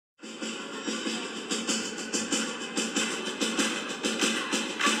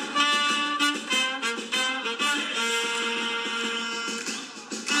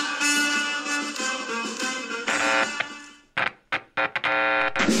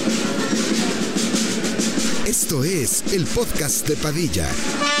Esto es el podcast de Padilla,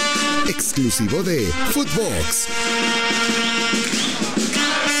 exclusivo de Footbox.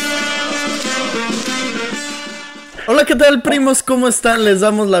 Hola, ¿qué tal, primos? ¿Cómo están? Les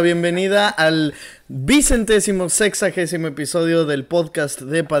damos la bienvenida al 60º episodio del podcast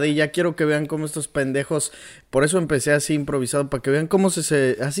de Padilla. Quiero que vean cómo estos pendejos, por eso empecé así improvisado, para que vean cómo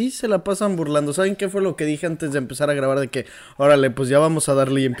así se la pasan burlando. ¿Saben qué fue lo que dije antes de empezar a grabar? De que, órale, pues ya vamos a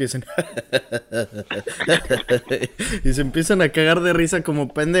darle y empiecen. Y se empiezan a cagar de risa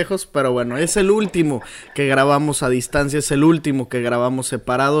como pendejos, pero bueno, es el último que grabamos a distancia, es el último que grabamos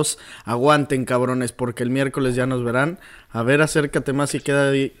separados. Aguanten, cabrones, porque el miércoles ya nos verán. A ver, acércate más y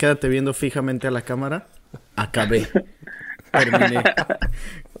quédate viendo fijamente a la cámara. Acabé. Terminé.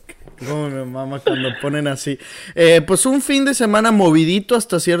 Cómo me mama cuando ponen así. Pues un fin de semana movidito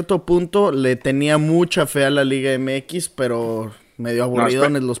hasta cierto punto. Le tenía mucha fe a la Liga MX, pero medio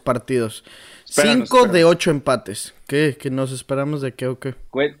aburridones los partidos. 5 de 8 empates. ¿Qué? ¿Que nos esperamos de qué o qué?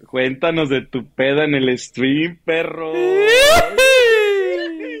 Cuéntanos de tu peda en el stream, perro.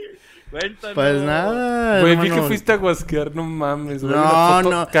 Cuéntanos. Pues nada, güey, vi que fuiste a guasquear, no mames, güey.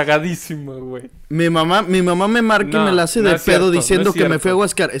 No. Cagadísima, güey. Mi mamá me marca y me la hace de pedo diciendo que me fui a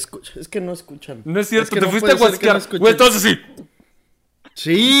guasquear. Es que no escuchan. No es cierto, que te no fuiste a guasquear. Güey, entonces sí.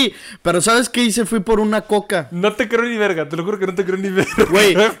 Sí, pero ¿sabes qué hice? Fui por una coca. No te creo ni verga, te lo juro que no te creo ni verga.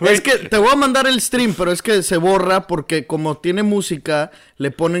 Güey, es que te voy a mandar el stream, pero es que se borra porque como tiene música,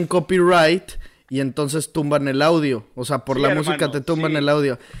 le ponen copyright y entonces tumban el audio. O sea, por la música te tumban el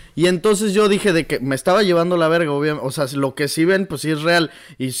audio. Y entonces yo dije de que me estaba llevando la verga, obviamente. O sea, lo que sí ven, pues sí es real.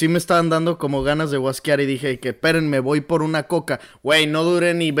 Y sí me estaban dando como ganas de guasquear. Y dije que espérenme, voy por una coca. Güey, no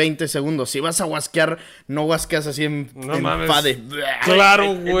duré ni 20 segundos. Si vas a guasquear, no guasqueas así en pade.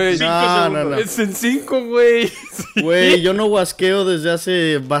 Claro, güey. No. Es en 5, güey. Güey, yo no guasqueo desde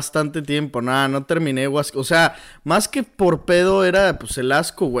hace bastante tiempo. No terminé guasqueo. O sea, más que por pedo era pues el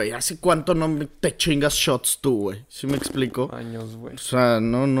asco, güey. ¿Hace cuánto no te chingas shots tú, güey? ¿Sí me explico? Años, güey. O sea,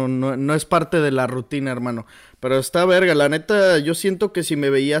 no es parte de la rutina, hermano. Pero está verga, la neta, yo siento que si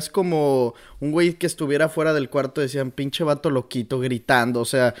me veías como un güey que estuviera fuera del cuarto, decían, pinche vato loquito, gritando, o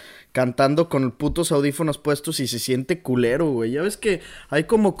sea, cantando con putos audífonos puestos y se siente culero, güey. Ya ves que hay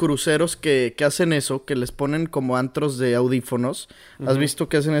como cruceros que hacen eso, que les ponen como antros de audífonos. ¿Has visto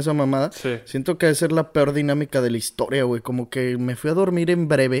que hacen esa mamada? Sí. Siento que debe ser la peor dinámica de la historia, güey. Como que me fui a dormir en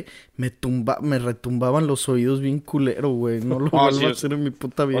breve, me retumbaban los oídos bien culero, güey. No lo vuelvo a hacer en mi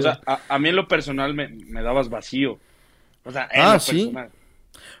puta vida. O sea, a mí en lo personal me dabas vacío. O sea, sí. personal.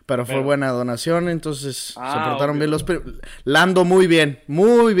 Pero fue buena donación, entonces se portaron bien los... Lando muy bien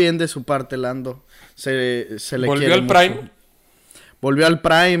de su parte, Lando. Se le ¿Volvió quiere al mucho. Prime? Volvió al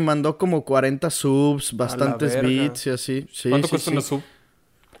Prime, mandó como 40 subs, bastantes bits y así. Sí, ¿Cuánto cuesta una sub?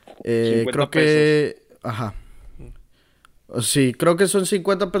 Creo que... pesos. Ajá. Sí, creo que son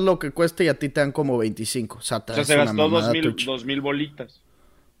 50 pesos lo que cuesta y a ti te dan como 25. O sea, se gastó 2,000 bolitas.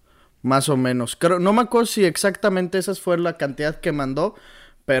 Más o menos. No me acuerdo si exactamente esa fue la cantidad que mandó,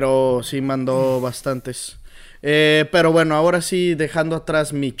 pero sí mandó bastantes. Pero bueno, ahora sí, dejando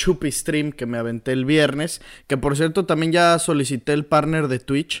atrás mi chupi stream que me aventé el viernes, que por cierto también ya solicité el partner de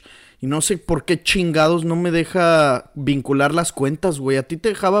Twitch y no sé por qué chingados no me deja vincular las cuentas, güey. ¿A ti te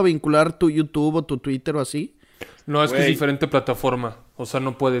dejaba vincular tu YouTube o tu Twitter o así? No, es que es diferente plataforma. O sea,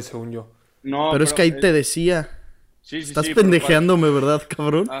 no puede, según yo. No, pero es que ahí te decía... Sí, Estás pendejeándome, ¿verdad,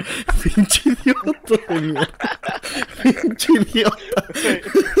 cabrón? Pinche idiota de mierda. Pinche idiota.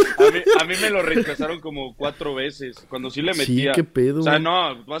 A mí me lo rechazaron como 4 veces. Cuando sí le metía. Sí, qué pedo. O sea,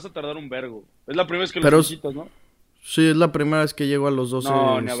 no, vas a tardar un vergo. Es la primera vez que lo visitas, ¿no? Sí, es la primera vez que llego a los 12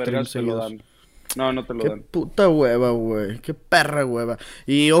 ni a vergas te lo dan. No te lo dan. Qué puta hueva, güey. Qué perra hueva.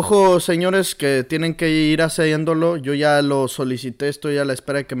 Y ojo, señores, que tienen que ir haciéndolo. Yo ya lo solicité, estoy a la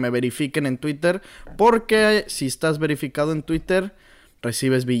espera de que me verifiquen en Twitter. Porque si estás verificado en Twitter,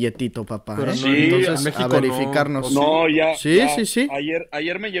 recibes billetito, papá. Pero sí, entonces, México a verificarnos. No, ya. Sí.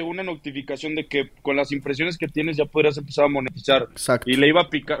 Ayer me llegó una notificación de que con las impresiones que tienes ya podrías empezar a monetizar. Exacto. Y le iba a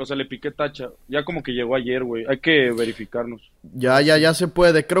picar, o sea, le piqué tacha. Ya como que llegó ayer, güey. Hay que verificarnos. Ya se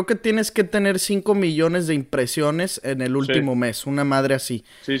puede. Creo que tienes que tener 5 millones de impresiones en el último mes. Una madre así.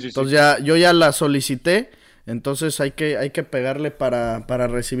 Sí. Entonces yo ya la solicité. Entonces hay que pegarle para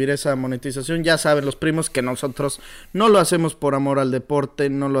recibir esa monetización. Ya saben los primos que nosotros no lo hacemos por amor al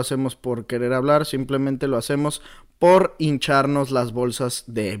deporte, no lo hacemos por querer hablar, simplemente lo hacemos por hincharnos las bolsas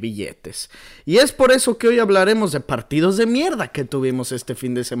de billetes. Y es por eso que hoy hablaremos de partidos de mierda que tuvimos este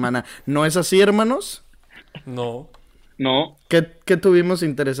fin de semana. ¿No es así, hermanos? No. ¿Qué tuvimos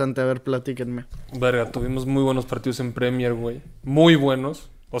interesante? A ver, platíquenme. Verga, tuvimos muy buenos partidos en Premier, güey. Muy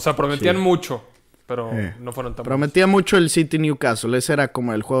buenos. O sea, prometían mucho. pero no fueron tan buenos. Prometía mucho el City Newcastle. Ese era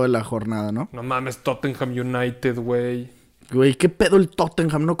como el juego de la jornada, ¿no? No mames, Tottenham United, güey. Güey, ¿qué pedo el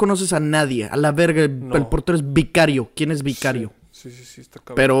Tottenham? No conoces a nadie. A la verga, No. el portero es Vicario. ¿Quién es Vicario? Sí, está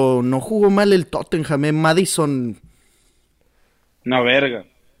cabrón. Pero no jugó mal el Tottenham, Madison, Una verga.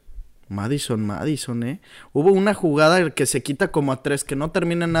 Hubo una jugada que se quita como a 3, que no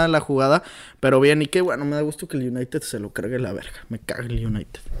termina nada la jugada, pero bien, y que bueno, me da gusto que el United se lo cargue la verga. Me caga el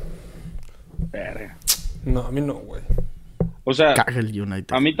United. Verga. No, a mí no, güey. O sea, Caga el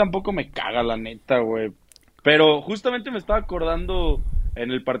United. a mí tampoco me caga, la neta, güey. Pero justamente me estaba acordando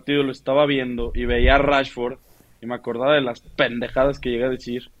en el partido, lo estaba viendo y veía a Rashford y me acordaba de las pendejadas que llegué a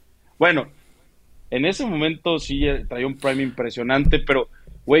decir. Bueno, en ese momento sí traía un prime impresionante, pero,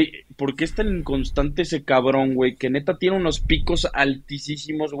 güey, ¿por qué es tan inconstante ese cabrón, güey? Que neta tiene unos picos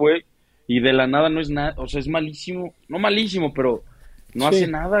altísimos, güey, y de la nada no es nada, o sea, es malísimo, no malísimo, pero no hace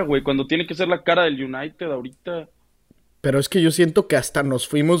nada, güey, cuando tiene que ser la cara del United ahorita. Pero es que yo siento que hasta nos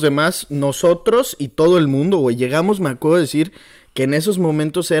fuimos de más nosotros y todo el mundo, güey. Llegamos, me acuerdo de decir, que en esos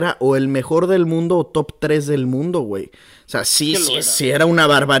momentos era o el mejor del mundo o top 3 del mundo, güey. O sea, sí era una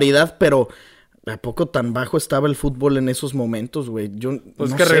barbaridad, pero ¿a poco tan bajo estaba el fútbol en esos momentos, güey? Yo Pues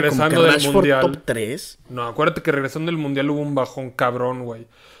no que sé, regresando como que del Rashford Mundial. top 3. No, acuérdate que regresando del Mundial hubo un bajón cabrón, güey.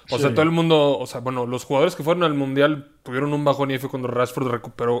 O Sí. sea, todo el mundo, o sea, bueno, los jugadores que fueron al Mundial tuvieron un bajón y ahí fue cuando Rashford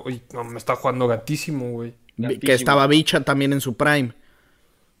recuperó. Y no, me está jugando gatísimo, güey. Que estaba Bicha también en su prime.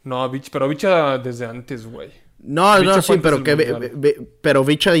 No, pero Bicha desde antes, güey. No, Bicha no, fue sí, antes pero del que Mundial. pero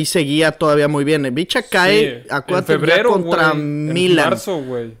Bicha ahí seguía todavía muy bien. Bicha cae, Sí, acuérdate, en febrero, ya contra güey, Milan. En marzo,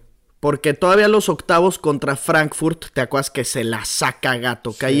 güey. Porque todavía los octavos contra Frankfurt, ¿te acuerdas que se la saca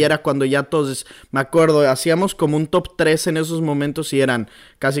gato? Que ahí era cuando ya todos, me acuerdo, hacíamos como un top 3 en esos momentos y eran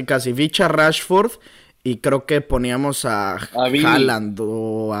casi Vicha, Rashford, y creo que poníamos a Vini. Haaland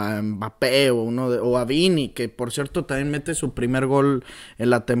o a Mbappé o a Vini, que por cierto también mete su primer gol en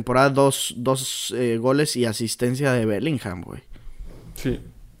la temporada, dos goles y asistencia de Bellingham, güey. Sí,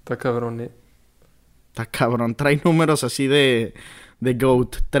 está cabrón, Está cabrón, trae números así de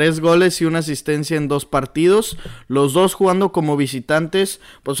GOAT. 3 goles y una asistencia en 2 partidos. Los dos jugando como visitantes.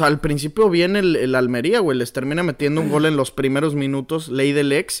 Pues al principio viene el Almería, güey. Les termina metiendo un gol en los primeros minutos. Ley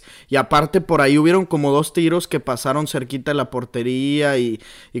del ex. Y aparte por ahí hubieron como 2 tiros que pasaron cerquita de la portería y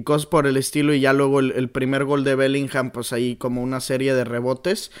cosas por el estilo. Y ya luego el primer gol de Bellingham, pues ahí como una serie de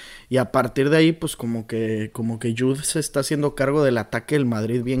rebotes. Y a partir de ahí, pues como que Jude se está haciendo cargo del ataque del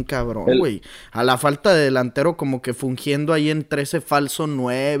Madrid bien cabrón, güey. A la falta de delantero, como que fungiendo ahí en 13 falso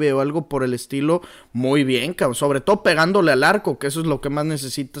 9 o algo por el estilo, muy bien, cabrón. Sobre todo pegándole al arco, que eso es lo que más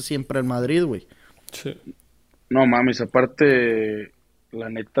necesita siempre el Madrid, güey. Sí. No mames, aparte, la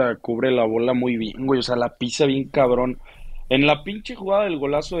neta, cubre la bola muy bien, güey. O sea, la pisa bien cabrón. En la pinche jugada del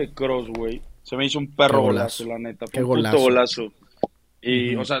golazo de Kroos, güey, se me hizo un perro Qué golazo, golazo. la neta. Fue Qué un puto golazo. golazo.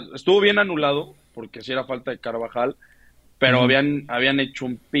 Y, o sea, estuvo bien anulado, porque sí era falta de Carvajal, pero habían hecho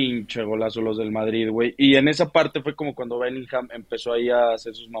un pinche golazo los del Madrid, güey. Y en esa parte fue como cuando Bellingham empezó ahí a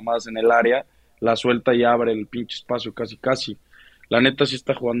hacer sus mamadas en el área, la suelta y abre el pinche espacio casi. La neta sí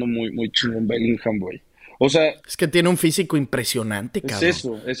está jugando muy, muy chingón Bellingham, güey. O sea, Es que tiene un físico impresionante,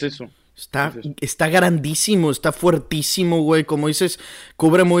 cabrón. es eso. Está grandísimo, está fuertísimo, güey. Como dices,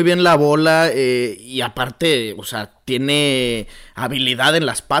 cubre muy bien la bola y aparte, o sea, tiene habilidad en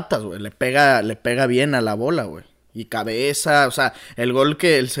las patas, güey. Le pega bien a la bola, güey. Y cabeza, o sea,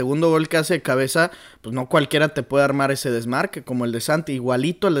 el segundo gol que hace de cabeza, pues no cualquiera te puede armar ese desmarque, como el de Santi,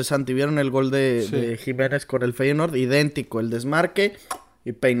 igualito el de Santi. ¿Vieron el gol de Jiménez con el Feyenoord? Idéntico, el desmarque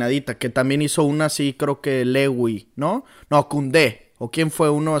y peinadita, que también hizo una así, creo que Lewy, ¿no? No, Koundé. ¿O quién fue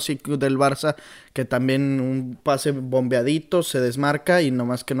uno así del Barça que también un pase bombeadito, se desmarca y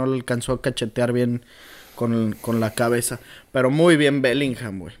nomás que no le alcanzó a cachetear bien con la cabeza? Pero muy bien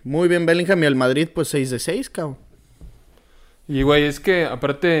Bellingham, güey. Muy bien Bellingham y el Madrid pues 6 de 6, cabrón. Y, güey, es que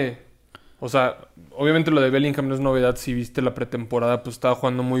aparte, o sea, obviamente lo de Bellingham no es novedad. Si viste la pretemporada, pues estaba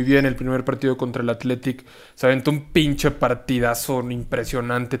jugando muy bien. El primer partido contra el Athletic se aventó un pinche partidazo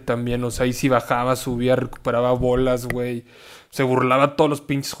impresionante también. O sea, ahí sí bajaba, subía, recuperaba bolas, güey. Se burlaba a todos los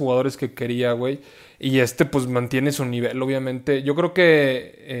pinches jugadores que quería, güey. Y pues mantiene su nivel, obviamente. Yo creo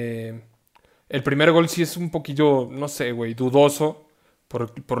que el primer gol sí es un poquillo, no sé, güey, dudoso.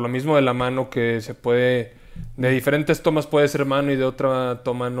 Por lo mismo de la mano que se puede... De diferentes tomas puede ser mano y de otra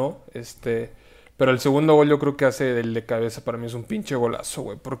toma no. Pero el segundo gol yo creo que hace el de cabeza para mí es un pinche golazo,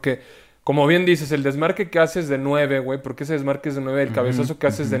 güey. Porque, como bien dices, el desmarque que haces de 9, güey. Porque ese desmarque es de 9, el cabezazo que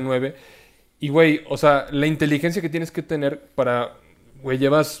haces de 9... Y, güey, o sea, la inteligencia que tienes que tener para güey,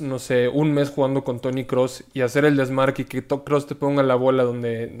 llevas, no sé, un mes jugando con Toni Kroos y hacer el desmarque y que Kroos te ponga la bola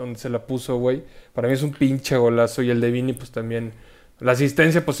donde se la puso, güey. Para mí es un pinche golazo. Y el de Vini, pues también. La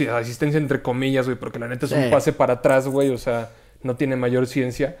asistencia, pues sí, asistencia entre comillas, güey, porque la neta es un pase para atrás, güey. O sea, no tiene mayor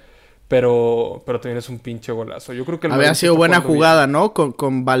ciencia. Pero también es un pinche golazo. Yo creo que había sido buena jugada, bien, ¿no?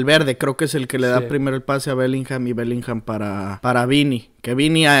 Con Valverde, creo que es el que le da primero el pase a Bellingham y Bellingham para Vini. Que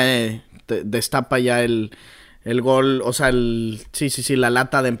Vini destapa ya el gol, o sea, la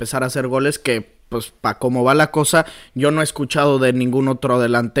lata de empezar a hacer goles que, pues, para cómo va la cosa, yo no he escuchado de ningún otro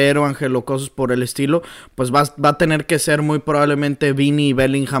delantero, Ángel, o cosas por el estilo, pues va a tener que ser muy probablemente Vini y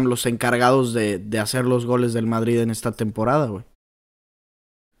Bellingham los encargados de hacer los goles del Madrid en esta temporada, güey.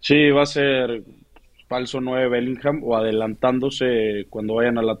 Sí, va a ser falso 9 Bellingham o adelantándose cuando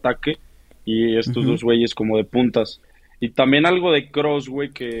vayan al ataque y estos dos güeyes como de puntas. Y también algo de Kroos, güey,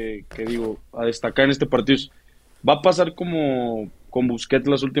 que digo, a destacar en este partido va a pasar como con Busquets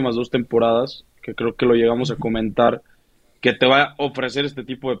las últimas 2 temporadas, que creo que lo llegamos a comentar, que te va a ofrecer este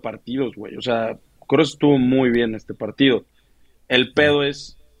tipo de partidos, güey. O sea, Kroos estuvo muy bien este partido. El pedo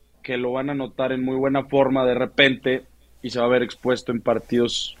es que lo van a notar en muy buena forma de repente y se va a ver expuesto en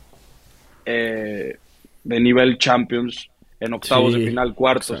partidos de nivel Champions, en octavos de final,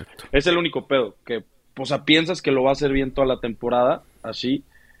 cuartos. Exacto. Es el único pedo, que, o sea, piensas que lo va a hacer bien toda la temporada, así,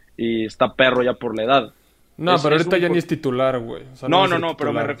 y está perro ya por la edad. No, pero ahorita ya ni es titular, güey. O sea, no,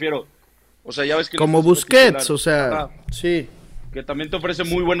 pero me refiero, o sea, ya ves que... Como Busquets, o sea, sí. Que también te ofrece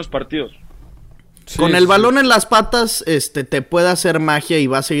muy buenos partidos. Sí, con el balón en las patas, te puede hacer magia y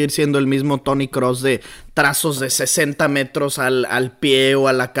va a seguir siendo el mismo Toni Kroos de trazos de 60 metros al pie o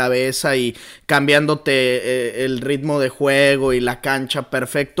a la cabeza y cambiándote el ritmo de juego y la cancha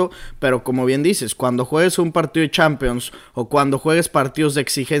perfecto, pero como bien dices, cuando juegues un partido de Champions o cuando juegues partidos de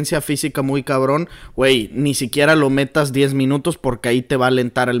exigencia física muy cabrón, güey, ni siquiera lo metas 10 minutos porque ahí te va a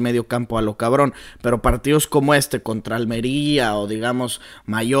alentar el medio campo a lo cabrón, pero partidos como este contra Almería o digamos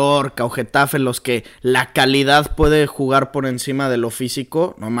Mallorca o Getafe, los que la calidad puede jugar por encima de lo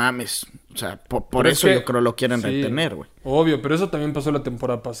físico, no mames. O sea, por eso yo creo lo quieren retener, güey. Obvio, pero eso también pasó la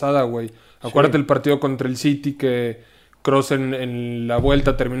temporada pasada, güey. Acuérdate el partido contra el City que Kroos en la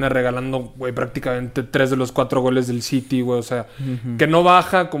vuelta termina regalando, güey, prácticamente 3 de los 4 goles del City, güey. O sea, que no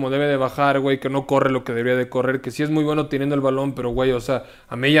baja como debe de bajar, güey, que no corre lo que debería de correr, que sí es muy bueno teniendo el balón, pero, güey, o sea,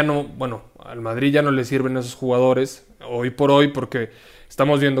 a mí ya no, bueno, al Madrid ya no le sirven esos jugadores hoy por hoy porque...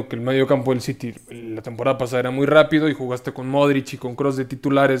 Estamos viendo que el medio campo del City la temporada pasada era muy rápido y jugaste con Modric y con Kroos de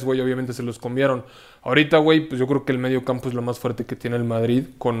titulares, güey, obviamente se los comieron. Ahorita, güey, pues yo creo que el medio campo es lo más fuerte que tiene el Madrid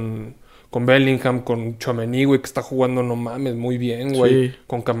con Bellingham, con Tchouaméni, güey, que está jugando, no mames, muy bien, güey. Sí.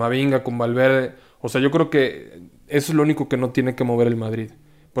 Con Camavinga, con Valverde. O sea, yo creo que eso es lo único que no tiene que mover el Madrid.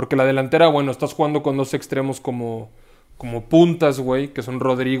 Porque la delantera, bueno, estás jugando con 2 extremos como puntas, güey, que son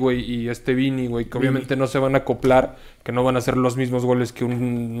Rodrigo y Vini, güey, que obviamente no se van a acoplar, que no van a hacer los mismos goles que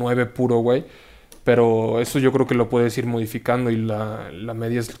un 9 puro, güey. Pero eso yo creo que lo puedes ir modificando y la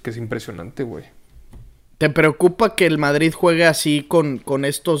media es que es impresionante, güey. ¿Te preocupa que el Madrid juegue así con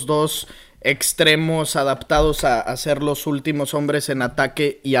estos 2 extremos adaptados a ser los últimos hombres en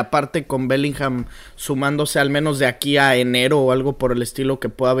ataque y aparte con Bellingham sumándose al menos de aquí a enero o algo por el estilo que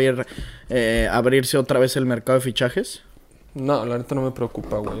pueda abrirse otra vez el mercado de fichajes? No, la neta no me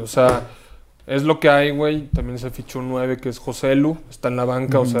preocupa, güey. O sea, es lo que hay, güey. También se fichó un 9 que es Joselu. Está en la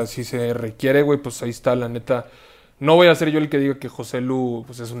banca, o sea, si se requiere, güey, pues ahí está, la neta. No voy a ser yo el que diga que Joselu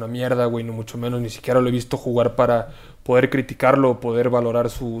pues es una mierda, güey, no mucho menos. Ni siquiera lo he visto jugar para poder criticarlo o poder valorar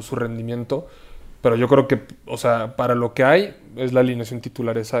su rendimiento. Pero yo creo que, o sea, para lo que hay, es la alineación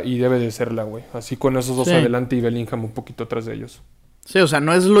titular esa y debe de serla, güey. Así con esos 2 adelante y Bellingham un poquito atrás de ellos. Sí, o sea,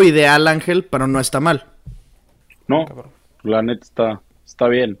 no es lo ideal, Ángel, pero no está mal. No, la neta está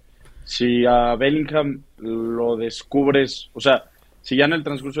bien. Si a Bellingham lo descubres, o sea, si ya en el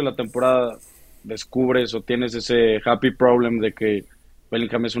transcurso de la temporada descubres o tienes ese happy problem de que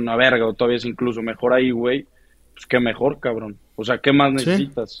Bellingham es una verga o todavía es incluso mejor ahí, güey, pues qué mejor, cabrón. O sea, ¿qué más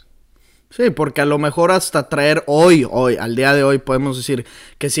necesitas? Sí, porque a lo mejor hasta traer hoy, al día de hoy, podemos decir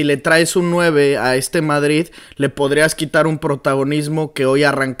que si le traes un 9 a este Madrid, le podrías quitar un protagonismo que hoy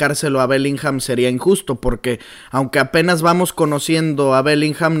arrancárselo a Bellingham sería injusto, porque aunque apenas vamos conociendo a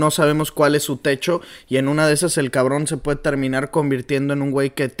Bellingham, no sabemos cuál es su techo, y en una de esas el cabrón se puede terminar convirtiendo en un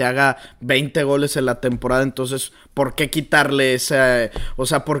güey que te haga 20 goles en la temporada, entonces, ¿por qué quitarle esa, o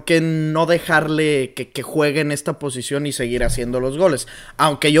sea, por qué no dejarle que juegue en esta posición y seguir haciendo los goles?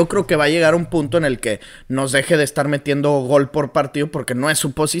 Aunque yo creo que va a llegar llegar a un punto en el que nos deje de estar metiendo gol por partido porque no es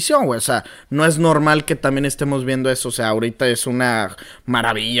su posición, güey. O sea, no es normal que también estemos viendo eso. O sea, ahorita es una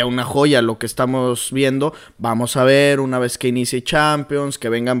maravilla, una joya lo que estamos viendo. Vamos a ver una vez que inicie Champions, que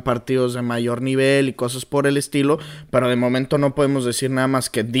vengan partidos de mayor nivel y cosas por el estilo. Pero de momento no podemos decir nada más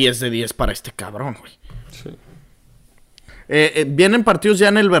que 10 de 10 para este cabrón, güey. Sí. ¿Vienen partidos ya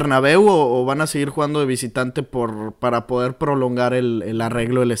en el Bernabéu o van a seguir jugando de visitante para poder prolongar el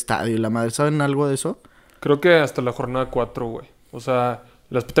arreglo del estadio y la madre? ¿Saben algo de eso? Creo que hasta la jornada 4, güey. O sea,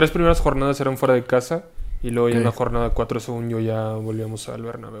 las 3 primeras jornadas eran fuera de casa y luego ya en la jornada 4, según yo, ya volvíamos al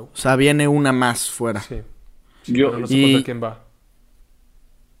Bernabéu. O sea, viene una más fuera. Sí. Pero no sé contra quién va.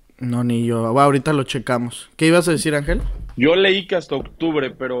 No, ni yo. Ahorita lo checamos. ¿Qué ibas a decir, Ángel? Yo leí que hasta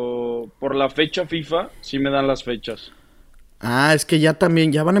octubre, pero por la fecha FIFA sí me dan las fechas. Ah, es que ya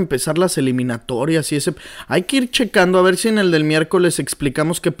van a empezar las eliminatorias y ese... Hay que ir checando a ver si en el del miércoles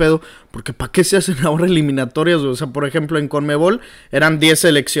explicamos qué pedo, porque ¿para qué se hacen ahora eliminatorias? O sea, por ejemplo, en Conmebol eran 10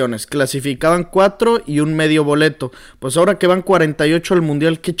 selecciones, clasificaban 4 y un medio boleto. Pues ahora que van 48 al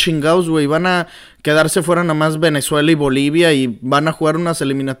Mundial, qué chingados, güey, van a quedarse fuera nada más Venezuela y Bolivia y van a jugar unas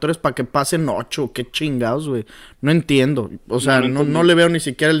eliminatorias para que pasen 8, qué chingados, güey. No entiendo, o sea, no le veo ni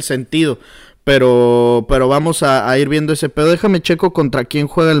siquiera el sentido. Pero vamos a ir viendo ese pedo. Déjame checo contra quién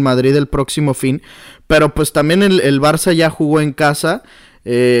juega el Madrid el próximo fin. Pero pues también el Barça ya jugó en casa.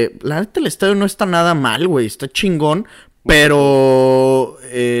 La neta, el estadio no está nada mal, güey. Está chingón. Pero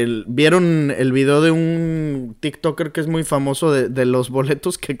 ¿vieron el video de un TikToker que es muy famoso de los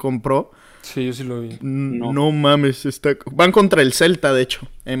boletos que compró? Sí, yo sí lo vi. No mames. Van contra el Celta, de hecho,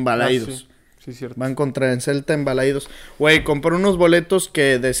 en Balaidos. Sí, cierto. Van contra el Celta en Balaidos. Güey, compré unos boletos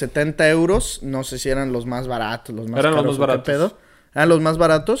que de 70 euros, no sé si eran los más baratos, los más eran caros. Los más baratos. ¿Qué pedo? Eran los más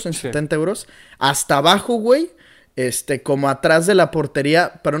baratos en 70 euros. Hasta abajo, güey, como atrás de la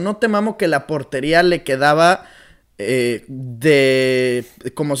portería, pero no te mamo que la portería le quedaba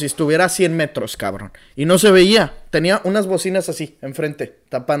como si estuviera a 100 metros, cabrón. Y no se veía. Tenía unas bocinas así, enfrente,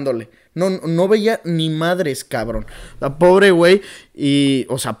 tapándole. No veía ni madres, cabrón. La pobre güey. Y,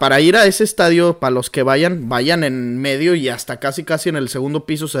 o sea, para ir a ese estadio, para los que vayan en medio y hasta casi en el segundo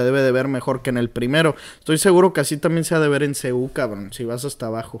piso se debe de ver mejor que en el primero. Estoy seguro que así también se ha de ver en CU, cabrón, si vas hasta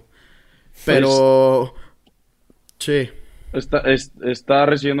abajo. Pero... sí. Está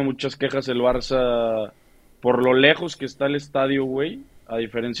recibiendo muchas quejas el Barça por lo lejos que está el estadio, güey. A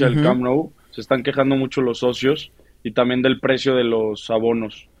diferencia del Camp Nou, se están quejando mucho los socios y también del precio de los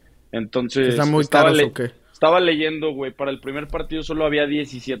abonos. Entonces, ¿están muy caros o qué? Estaba leyendo, güey, para el primer partido solo había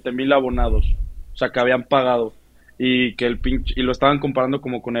 17,000 abonados, o sea, que habían pagado, y que y lo estaban comparando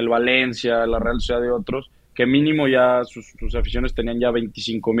como con el Valencia, la Real Sociedad de otros, que mínimo ya sus aficiones tenían ya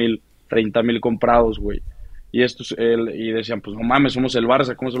 25,000, 30,000 comprados, güey. Y y decían, pues no mames, somos el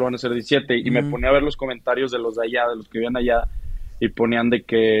Barça, ¿cómo se lo van a hacer 17? Y me ponía a ver los comentarios de los de allá, de los que vivían allá, y ponían de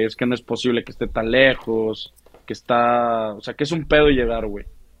que es que no es posible que esté tan lejos, o sea, que es un pedo llegar, güey.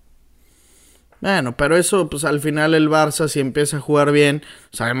 Bueno, pero eso, pues al final el Barça, si empieza a jugar bien,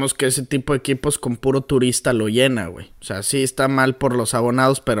 sabemos que ese tipo de equipos con puro turista lo llena, güey. O sea, sí está mal por los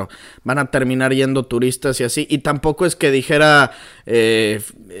abonados, pero van a terminar yendo turistas y así. Y tampoco es que dijera,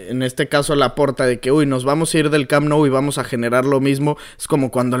 en este caso Laporta, de que, uy, nos vamos a ir del Camp Nou y vamos a generar lo mismo. Es como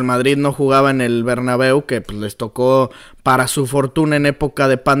cuando el Madrid no jugaba en el Bernabéu, que pues les tocó para su fortuna en época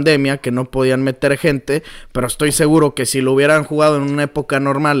de pandemia, que no podían meter gente, pero estoy seguro que si lo hubieran jugado en una época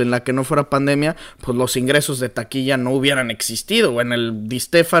normal en la que no fuera pandemia, pues los ingresos de taquilla no hubieran existido. O en el Di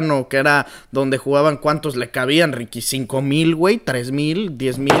Stéfano, que era donde jugaban, ¿cuántos le cabían, Ricky? 5,000, güey, 3,000,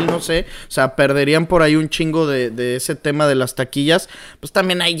 10,000, no sé. O sea, perderían por ahí un chingo de ese tema de las taquillas. Pues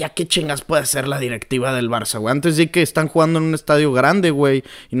también ahí ya qué chingas puede hacer la directiva del Barça, güey. Antes sí que están jugando en un estadio grande, güey,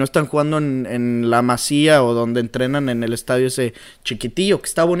 y no están jugando en la Masía o donde entrenan en el estadio ese chiquitillo, que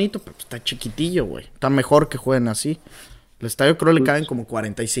está bonito, pero está chiquitillo, güey. Está mejor que jueguen así. El estadio creo le caben como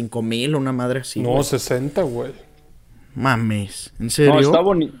 45,000, una madre así. No, güey. 60, güey. Mames, ¿en serio? No,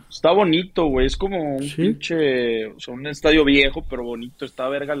 está bonito, güey. Es como un pinche, o sea, un estadio viejo, pero bonito. Está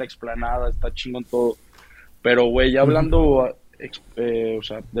verga la explanada, está chingón todo. Pero, güey, ya hablando, o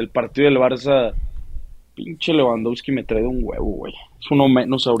sea, del partido del Barça, pinche Lewandowski me trae de un huevo, güey. Es uno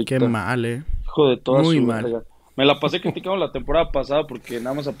menos ahorita. Qué mal, Hijo de toda muy su mal. verga. Me la pasé criticando la temporada pasada porque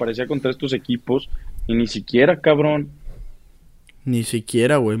nada más aparecía contra estos equipos y ni siquiera, cabrón. Ni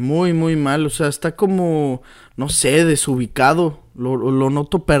siquiera, güey. Muy, muy mal. O sea, está como, no sé, desubicado. Lo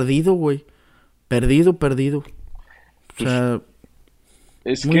noto perdido, güey. Perdido. O sea,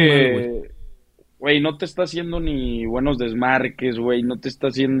 es muy que, güey, no te está haciendo ni buenos desmarques, güey. No te está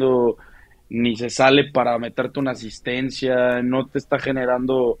haciendo ni se sale para meterte una asistencia. No te está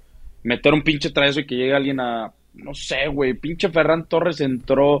generando meter un pinche trazo y que llegue alguien a, no sé, güey, pinche Ferran Torres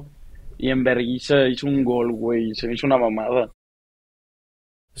entró y en vergüenza hizo un gol, güey, se me hizo una mamada.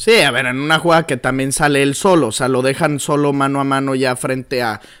 Sí, a ver, en una jugada que también sale él solo, o sea, lo dejan solo mano a mano ya frente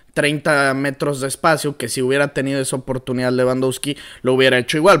a 30 metros de espacio, que si hubiera tenido esa oportunidad Lewandowski, lo hubiera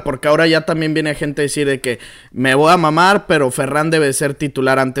hecho igual, porque ahora ya también viene gente a decir de que me voy a mamar, pero Ferran debe ser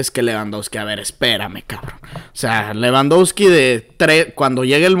titular antes que Lewandowski. A ver, espérame, cabrón. O sea, Lewandowski cuando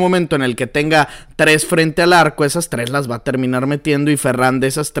llegue el momento en el que tenga 3 frente al arco, esas 3 las va a terminar metiendo y Ferran de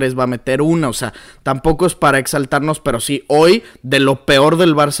esas 3 va a meter una. O sea, tampoco es para exaltarnos, pero sí, hoy de lo peor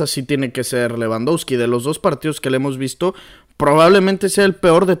del Barça sí tiene que ser Lewandowski. De los 2 partidos que le hemos visto, probablemente sea el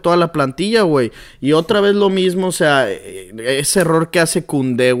peor de toda la plantilla, güey. Y otra vez lo mismo, o sea, ese error que hace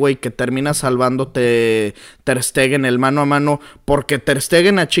Koundé, güey, que termina salvándote Ter Stegen el mano a mano, porque Ter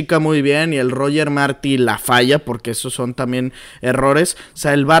Stegen achica muy bien y el Roger Martí la falla, porque esos son también errores. O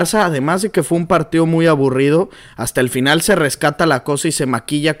sea, el Barça, además de que fue un partido muy aburrido, hasta el final se rescata la cosa y se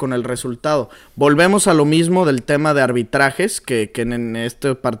maquilla con el resultado. Volvemos a lo mismo del tema de arbitrajes, que en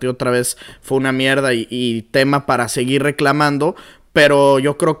este partido otra vez fue una mierda y tema para seguir reclamando. Pero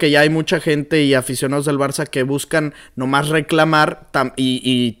yo creo que ya hay mucha gente y aficionados del Barça que buscan nomás reclamar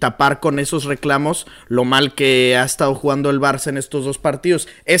y tapar con esos reclamos lo mal que ha estado jugando el Barça en estos 2 partidos.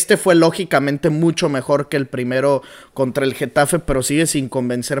 Este fue lógicamente mucho mejor que el primero contra el Getafe, pero sigue sin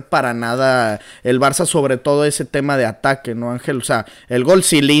convencer para nada el Barça, sobre todo ese tema de ataque, ¿no, Ángel? O sea, el gol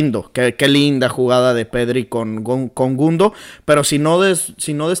sí lindo, qué linda jugada de Pedri con Gundo, pero si no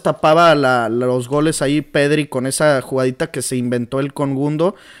destapaba los goles ahí Pedri con esa jugadita que se inventó el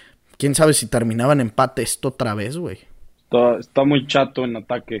Congundo, quién sabe si terminaban empate esto otra vez, güey. Está muy chato en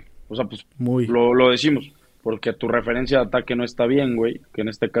ataque. O sea, pues muy. Lo decimos, porque tu referencia de ataque no está bien, güey, que en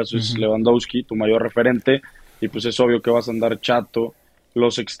este caso es Lewandowski, tu mayor referente, y pues es obvio que vas a andar chato.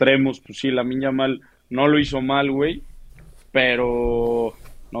 Los extremos, pues sí, Lamine Yamal no lo hizo mal, güey, pero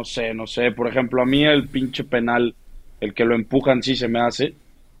no sé, por ejemplo, a mí el pinche penal, el que lo empujan sí se me hace.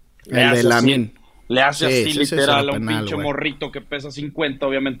 El de Lamine. Le hace Sí, así sí, literal a un penal, pinche güey. Morrito que pesa 50,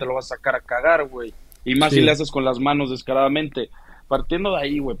 obviamente lo va a sacar a cagar, güey. Y más si le haces con las manos descaradamente. Partiendo de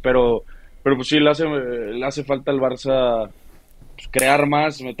ahí, güey, pero pues sí, le hace falta al Barça pues, crear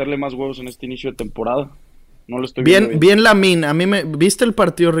más, meterle más huevos en este inicio de temporada. No lo estoy viendo bien Lamine. ¿Viste el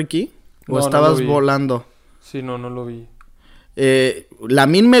partido, Ricky? ¿O No, estabas no lo vi. volando? Sí, no lo vi.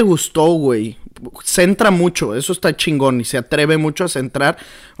 Lamine me gustó, güey. Centra mucho, eso está chingón y se atreve mucho a centrar.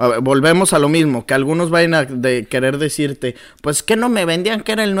 Volvemos a lo mismo, que algunos vayan a querer decirte, pues que no me vendían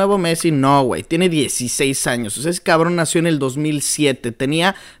que era el nuevo Messi. No, güey, tiene 16 años. O sea, ese cabrón nació en el 2007,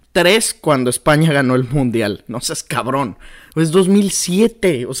 tenía 3 cuando España ganó el Mundial. No seas cabrón. Es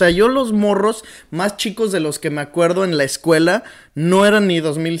 2007. O sea, yo los morros más chicos de los que me acuerdo en la escuela no eran ni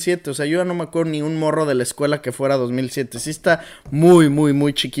 2007. O sea, yo ya no me acuerdo ni un morro de la escuela que fuera 2007. Sí está muy, muy,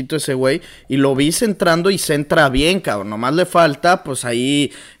 muy chiquito ese güey. Y lo vi centrando y centra bien, cabrón. Nomás le falta, pues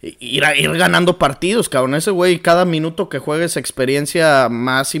ahí, ir ganando partidos, cabrón. Ese güey, cada minuto que juegue esa experiencia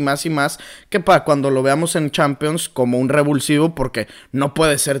más y más y más. Que para cuando lo veamos en Champions como un revulsivo, porque no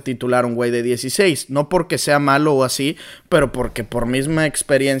puede ser titular un güey de 16. No porque sea malo o así, pero porque por misma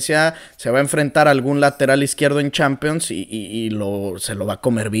experiencia se va a enfrentar a algún lateral izquierdo en Champions y se lo va a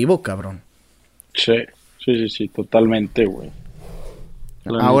comer vivo, cabrón. Sí, totalmente, güey.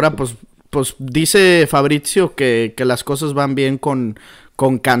 Ahora, pues dice Fabrizio que las cosas van bien con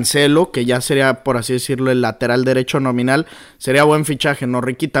Cancelo, que ya sería, por así decirlo, el lateral derecho nominal. Sería buen fichaje, ¿no,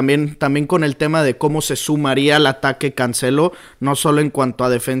 Ricky? También con el tema de cómo se sumaría al ataque Cancelo, no solo en cuanto a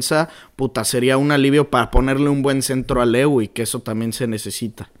defensa, puta, sería un alivio para ponerle un buen centro a Leo y que eso también se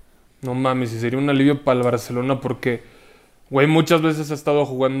necesita. No mames, y sería un alivio para el Barcelona porque, güey, muchas veces ha estado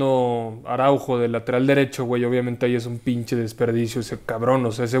jugando Araujo de lateral derecho, güey, obviamente ahí es un pinche desperdicio ese cabrón,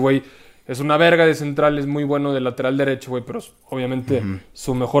 o sea, ese güey es una verga de central, es muy bueno de lateral derecho, güey, pero obviamente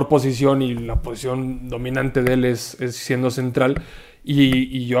su mejor posición y la posición dominante de él es siendo central.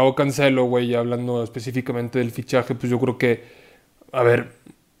 Y yo hago Cancelo, güey, hablando específicamente del fichaje, pues yo creo que, a ver,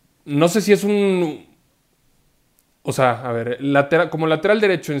 no sé si es un... O sea, a ver, como lateral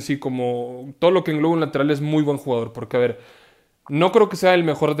derecho en sí, como todo lo que engloba un lateral es muy buen jugador, porque, a ver, no creo que sea el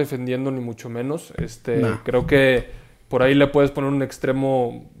mejor defendiendo, ni mucho menos. No. Creo que por ahí le puedes poner un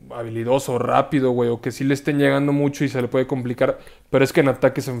extremo habilidoso, rápido, güey, o que sí le estén llegando mucho y se le puede complicar, pero es que en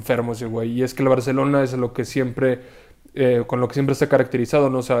ataque es enfermo ese güey, y es que el Barcelona es lo que siempre, con lo que siempre se ha caracterizado,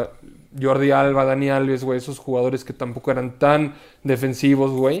 ¿no? O sea, Jordi Alba, Dani Alves, güey, esos jugadores que tampoco eran tan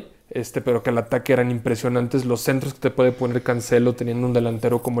defensivos, güey, pero que al ataque eran impresionantes, los centros que te puede poner Cancelo teniendo un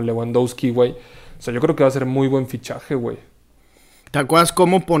delantero como Lewandowski, güey. O sea, yo creo que va a ser muy buen fichaje, güey. ¿Te acuerdas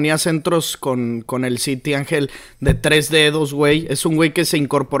cómo ponía centros con el City, Ángel? De 3 dedos, güey. Es un güey que se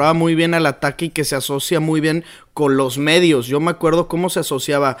incorporaba muy bien al ataque y que se asocia muy bien con los medios. Yo me acuerdo cómo se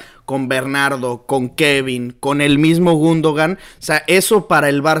asociaba con Bernardo, con Kevin, con el mismo Gundogan. O sea, eso para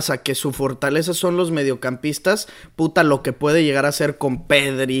el Barça, que su fortaleza son los mediocampistas. Puta, lo que puede llegar a ser con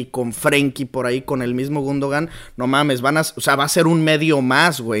Pedri, con Frenkie por ahí, con el mismo Gundogan. No mames, va a ser un medio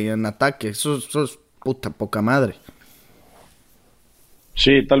más, güey, en ataque. Eso es puta poca madre.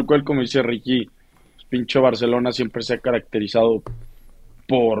 Sí, tal cual como dice Ricky, pinche Barcelona siempre se ha caracterizado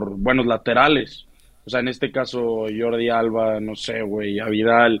por buenos laterales. O sea, en este caso Jordi Alba, no sé, güey, a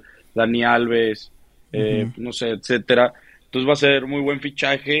Vidal, Dani Alves, no sé, etcétera. Entonces va a ser muy buen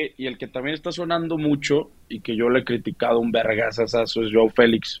fichaje. Y el que también está sonando mucho y que yo le he criticado un vergasazazo es Joao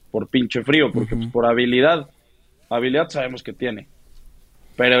Félix por pinche frío, porque pues, por habilidad sabemos que tiene.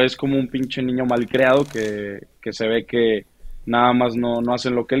 Pero es como un pinche niño malcriado que se ve que nada más no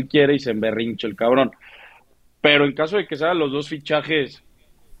hacen lo que él quiere y se emberrincha el cabrón. Pero en caso de que sean los dos fichajes,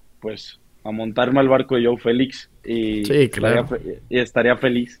 pues a montarme al barco de Joe Félix y, sí, claro. estaría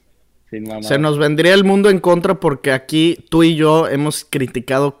feliz. Sin mamá. Se nos vendría el mundo en contra porque aquí tú y yo hemos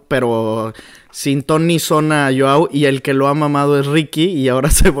criticado, pero sin ton ni son a Joao, y el que lo ha mamado es Ricky, y ahora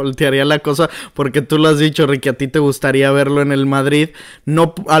se voltearía la cosa porque tú lo has dicho, Ricky, a ti te gustaría verlo en el Madrid,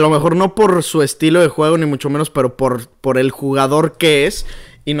 no, a lo mejor no por su estilo de juego ni mucho menos, pero por el jugador que es,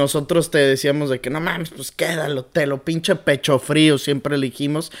 y nosotros te decíamos de que no mames, pues quédalo, te lo pinche pecho frío, siempre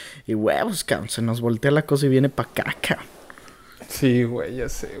elegimos, y huevos, cabrón, se nos voltea la cosa y viene pa' acá, cabrón. Sí, güey, ya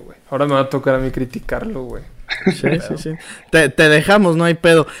sé, güey. Ahora me va a tocar a mí criticarlo, güey. Sí. Te dejamos, no hay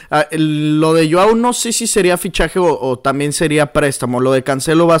pedo. Lo de Joao no sé si sería fichaje o también sería préstamo. Lo de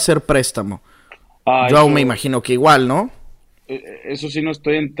Cancelo va a ser préstamo. Joao me imagino que igual, ¿no? Eso sí no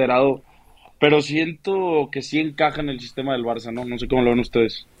estoy enterado. Pero siento que sí encaja en el sistema del Barça, ¿no? No sé cómo lo ven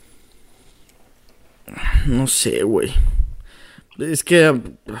ustedes. No sé, güey. Es que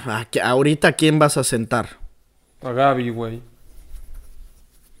ahorita ¿a quién vas a sentar? A Gavi, güey.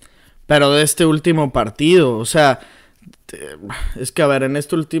 Pero de este último partido, o sea, es que a ver, en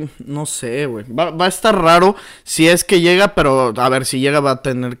este último, no sé, güey. Va a estar raro si es que llega, pero a ver, si llega va a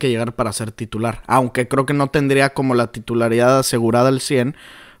tener que llegar para ser titular. Aunque creo que no tendría como la titularidad asegurada al 100,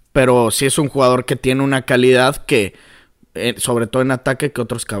 pero sí es un jugador que tiene una calidad que, sobre todo en ataque, que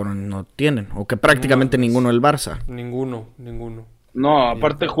otros cabrones no tienen. O que prácticamente ninguno del Barça. Ninguno. No,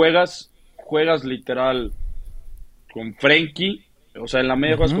 aparte juegas literal con Frenkie. O sea, en la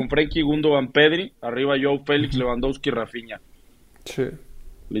media juegas con Frenkie, Gundogan, Pedri, arriba Joao Félix, Lewandowski, Rafinha. Sí.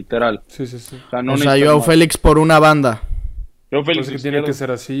 Literal. Sí. O sea, Joao Félix por una banda. Joao Félix pues que tiene que ser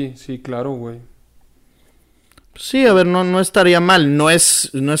así, sí, claro, güey. Sí, a ver, no estaría mal. No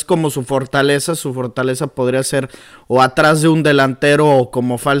es como su fortaleza podría ser o atrás de un delantero o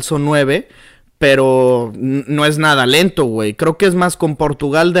como falso 9, pero no es nada lento, güey. Creo que es más con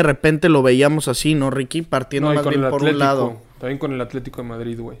Portugal, de repente lo veíamos así, ¿no, Ricky? Partiendo más bien por un lado. También con el Atlético de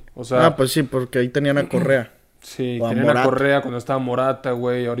Madrid, güey. O sea, pues sí, porque ahí tenían a Correa. Sí, tenían a Correa cuando estaba Morata,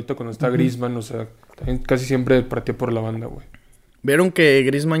 güey. Ahorita cuando está Griezmann, o sea, también casi siempre partía por la banda, güey. ¿Vieron que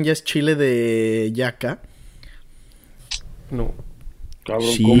Griezmann ya es chile de Yaka? No. Cabrón,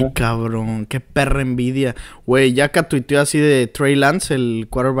 sí, ¿cómo? Cabrón, qué perra envidia. Güey, Yaka tuiteó así de Trey Lance, el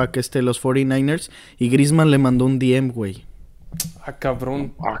quarterback de los 49ers, y Griezmann le mandó un DM, güey.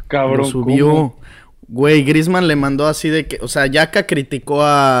 Cabrón. Lo subió. ¿Cómo? Güey, Griezmann le mandó así de que... O sea, Yaka criticó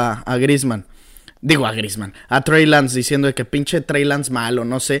a Griezmann. Digo a Griezmann. A Trey Lance, diciendo de que pinche Trey Lance malo,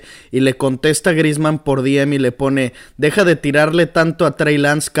 no sé. Y le contesta a Griezmann por DM y le pone... Deja de tirarle tanto a Trey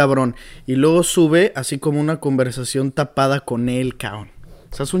Lance, cabrón. Y luego sube así como una conversación tapada con él, cabrón.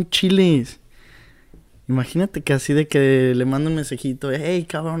 O sea, son chiles. Imagínate que así de que le manda un mensajito. Hey,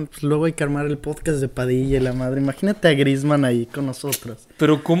 cabrón, pues luego hay que armar el podcast de Padilla y la madre. Imagínate a Griezmann ahí con nosotros.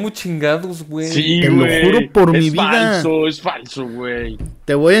 Pero ¿cómo chingados, güey? Sí, te lo juro por mi vida. Es falso, güey.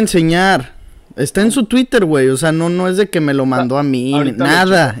 Te voy a enseñar. Está en su Twitter, güey. O sea, no es de que me lo mandó a mí.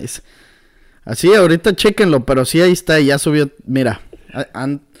 Nada. Es... Así, ahorita chéquenlo. Pero sí, ahí está. Ya subió. Mira.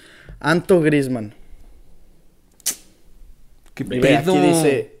 Anto Griezmann. ¿Qué pedo? Aquí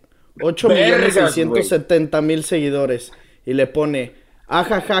dice 8.670.000 seguidores. Y le pone...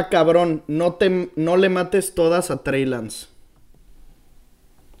 Ajaja, cabrón. No le mates todas a Trey Lance.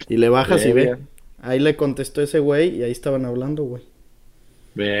 Y le bajas y ve. Ahí le contestó ese güey. Y ahí estaban hablando, güey.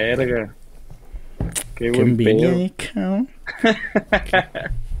 Verga. Qué buen envidia, cabrón.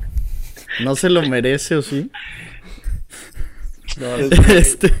 ¿No se lo merece o sí? No,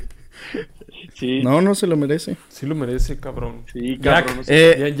 sí. No se lo merece. Sí lo merece, cabrón. Sí, cabrón.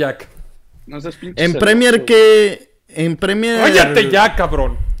 Jack. Jack. No seas pinche en celoso. Premier, En Premier... ¡Cállate ya,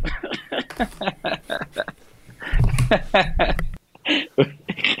 cabrón!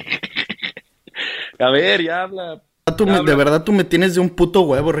 A ver, ya habla. De verdad tú me tienes de un puto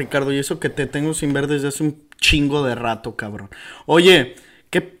huevo, Ricardo, y eso que te tengo sin ver desde hace un chingo de rato, cabrón. Oye,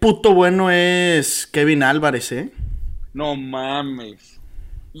 qué puto bueno es Kevin Álvarez, ¿eh? No mames.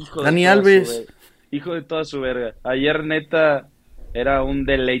 Dani Alves. Hijo de toda su verga. Ayer, neta, era un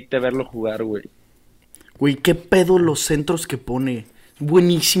deleite verlo jugar, güey. Güey, qué pedo los centros que pone.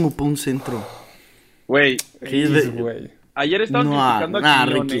 Buenísimo para un centro. Güey. güey. Ayer estaban criticando a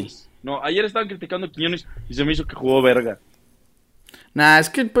Quiñones. Ricky. No, ayer estaban criticando a Quiñones y se me hizo que jugó verga. Nah,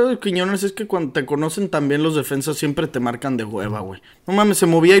 es que el pedo de Quiñones es que cuando te conocen también los defensas siempre te marcan de hueva, güey. No mames, se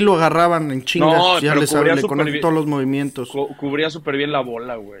movía y lo agarraban en chingas. No, ya le conocen todos los movimientos. Cubría súper bien la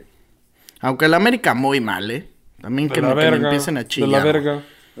bola, güey. Aunque el América muy mal, ¿eh? También que me empiecen a chillar.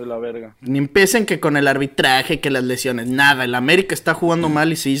 De la verga. Ni empiecen que con el arbitraje, que las lesiones. Nada, el América está jugando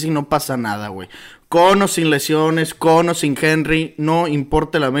mal y se dice y no pasa nada, güey. Con o sin lesiones, con o sin Henry, no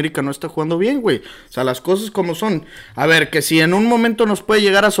importa, el América no está jugando bien, güey. O sea, las cosas como son. A ver, que si en un momento nos puede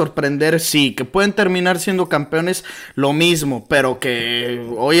llegar a sorprender, sí. Que pueden terminar siendo campeones, lo mismo. Pero que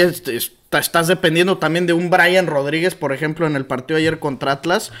hoy estás dependiendo también de un Brian Rodríguez, por ejemplo, en el partido ayer contra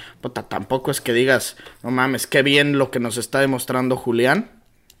Atlas. Puta, tampoco es que digas, no mames, qué bien lo que nos está demostrando Julián.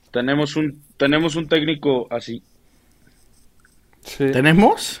 Tenemos un técnico así. Sí.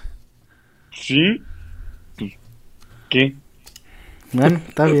 ¿Tenemos? Sí. ¿Qué? Bueno,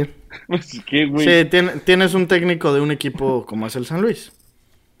 está bien. ¿Qué, güey? Sí, tienes un técnico de un equipo como es el San Luis.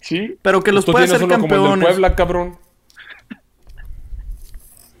 Sí. Pero que los puede hacer campeones. Como el de Puebla, cabrón.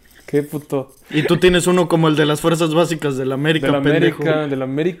 Qué puto. Y tú tienes uno como el de las fuerzas básicas del América, pendejo. De la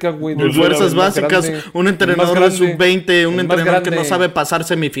América, güey. De fuerzas básicas, un entrenador de sub-20, un entrenador que no sabe pasar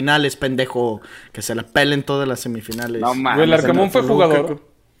semifinales, pendejo. Que se la pelen todas las semifinales. No mames. ¿El Arcamón fue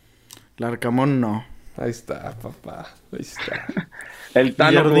jugador? El Arcamón no. Ahí está, papá. Ahí está. El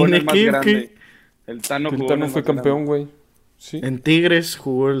Tano jugó en el más grande. El Tano fue campeón, güey. Sí. En Tigres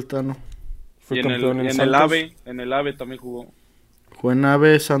jugó el Tano. Fue campeón en el AVE. En el AVE también jugó. Jugó en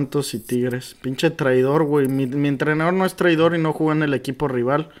AVE, Santos y Tigres. Pinche traidor, güey. Mi entrenador no es traidor y no jugó en el equipo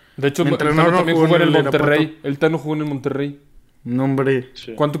rival. De hecho, mi entrenador también jugó en el Monterrey. El Tano jugó en el Monterrey. No, hombre.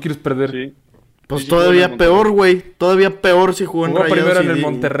 Sí. ¿Cuánto quieres perder? Sí. Pues sí, todavía peor, güey. Todavía peor si jugó en Rayados. Jugó primero en el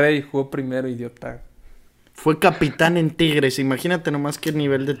Monterrey. Jugó primero, idiota. Fue capitán en Tigres. Imagínate nomás qué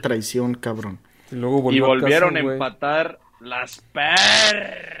nivel de traición, cabrón. Y luego volvieron a empatar las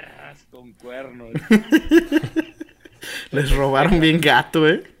perras con cuernos. Les robaron bien gato,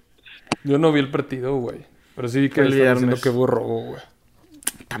 ¿eh? Yo no vi el partido, güey. Pero sí vi que están diciendo que hubo robo, güey.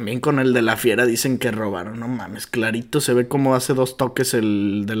 También con el de la Fiera dicen que robaron. No mames, clarito se ve como hace 2 toques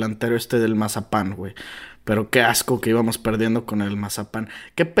el delantero del Mazapán, güey. Pero qué asco que íbamos perdiendo con el Mazapán.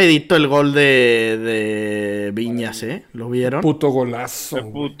 Qué pedito el gol de Viñas, ¿eh? ¿Lo vieron? Puto golazo. Qué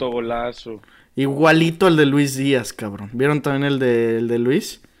puto golazo. Igualito el de Luis Díaz, cabrón. ¿Vieron también el de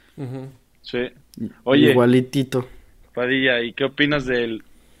Luis? Uh-huh. Sí. Oye. Igualitito. Padilla, ¿y qué opinas del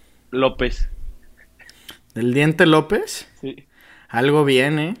López? ¿Del Diente López? Sí. Algo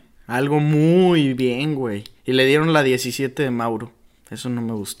bien, ¿eh? Algo muy bien, güey. Y le dieron la 17 de Mauro. Eso no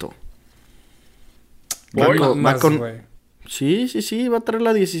me gustó. Va con... Sí, va a traer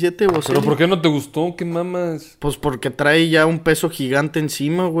la 17 de Bocelli. ¿Pero por qué no te gustó? ¿Qué mamas? Pues porque trae ya un peso gigante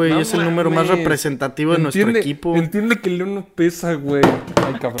encima, güey. Es el número más representativo de nuestro equipo. Entiende que el León no pesa, güey.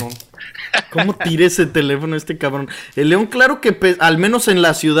 Ay, cabrón. ¿Cómo tira ese teléfono este cabrón? El León, claro que al menos en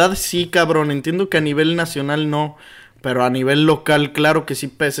la ciudad sí, cabrón. Entiendo que a nivel nacional no. Pero a nivel local, claro que sí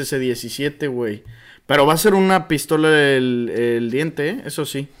pesa ese 17, güey. Pero va a ser una pistola el diente, ¿eh? Eso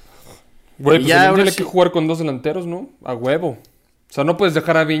sí. Güey, pues ya tiene que jugar con 2 delanteros, ¿no? A huevo. O sea, no puedes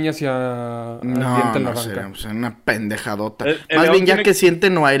dejar a Viñas y a Diente en la banca. No, será una pendejadota. Más bien ya que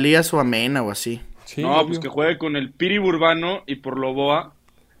sienten o a Elías o a Mena o así. Sí, no, obvio. Pues que juegue con el Piri Urbano y por Loboa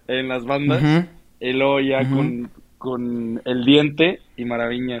en las bandas. Uh-huh. Y luego ya con el Diente y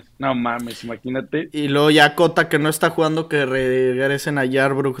Maraviñas. No mames, imagínate. Y luego ya Cota, que no está jugando, que regresen a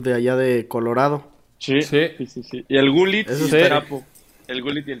Yarbrough de allá de Colorado. Sí. Y el Gullit y el Chapo. El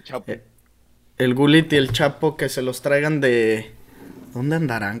Gullit y el Chapo. El Gullit y el Chapo que se los traigan de... ¿Dónde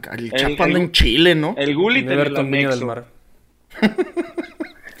andarán? El Chapo anda en Chile, ¿no? El Gullit en el Viña del Mar.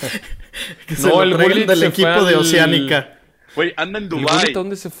 Que se lo traigan del equipo de Oceánica. Güey, anda en Dubái. ¿El Gullit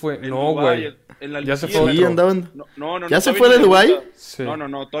dónde se fue? No, güey. Ya se fue. Sí, andaban... No, ¿ya se fue de Dubái? Sí.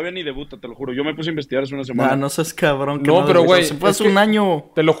 No, todavía ni debuta, te lo juro. Yo me puse a investigar hace una semana. No seas cabrón. No, pero güey, se fue hace un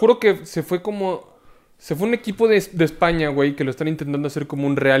año. Te lo juro que se fue como... Se fue un equipo de España, güey, que lo están intentando hacer como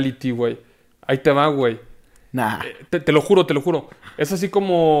un reality, güey. Ahí te va, güey. Nah. Te lo juro. Es así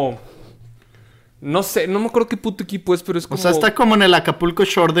como... No sé, no me acuerdo qué puto equipo es, pero es como... O sea, está como en el Acapulco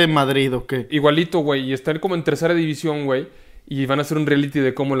Shore de Madrid, ¿o qué? Igualito, güey. Y están como en tercera división, güey. Y van a hacer un reality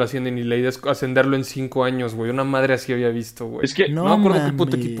de cómo lo ascienden. Y la idea es ascenderlo en 5 años, güey. Una madre así había visto, güey. Es que... No me acuerdo qué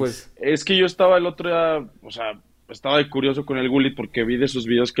puto equipo es. Es que yo estaba el otro día, o sea, estaba de curioso con el Gullit porque vi de sus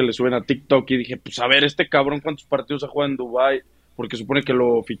videos que le suben a TikTok y dije, pues a ver, este cabrón cuántos partidos ha jugado en Dubái, porque supone que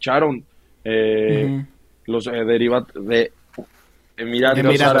lo ficharon los derivados de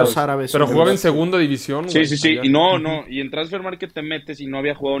Emiratos Árabes. Pero jugaba en segunda división, güey. Sí, y no, y en Transfermarkt te metes y no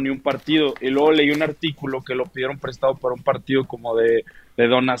había jugado ni un partido, y luego leí un artículo que lo pidieron prestado para un partido como de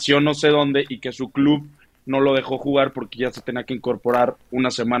donación no sé dónde, y que su club no lo dejó jugar porque ya se tenía que incorporar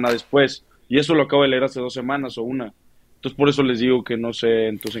una semana después, y eso lo acabo de leer hace 2 semanas o una. Entonces por eso les digo que no sé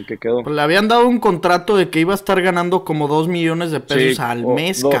entonces en qué quedó. Pues le habían dado un contrato de que iba a estar ganando como 2 millones de pesos al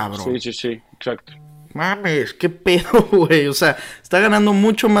mes, cabrón. Sí, exacto. Mames, qué pedo, güey. O sea, está ganando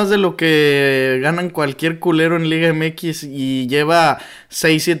mucho más de lo que ganan cualquier culero en Liga MX y lleva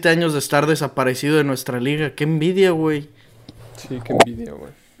 6, 7 años de estar desaparecido de nuestra liga. Qué envidia, güey. Sí, qué envidia,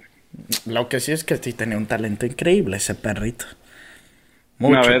 güey. Lo que sí es que sí tenía un talento increíble ese perrito.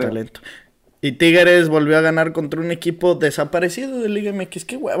 Mucho talento. Y Tigres volvió a ganar contra un equipo desaparecido de Liga MX.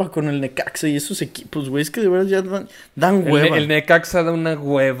 Qué hueva con el Necaxa y esos equipos, güey. Es que de verdad ya dan hueva. El Necaxa da una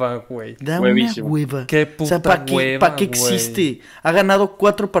hueva, güey. Da Huevísimo. Una hueva. Qué puta hueva, ¿Para qué existe? Ha ganado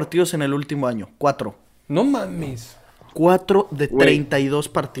 4 partidos en el último año. 4. No mames. 4 de 32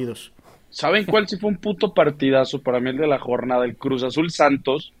 partidos. ¿Saben cuál sí fue un puto partidazo para mí el de la jornada? El Cruz Azul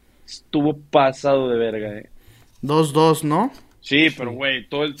Santos estuvo pasado de verga, 2-2, ¿no? Sí, pero güey,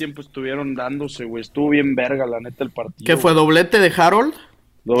 todo el tiempo estuvieron dándose, güey. Estuvo bien verga, la neta, el partido. ¿Qué fue, doblete de Harold?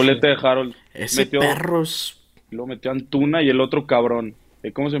 Doblete de Harold. Ese perros. Lo metió Antuna y el otro cabrón.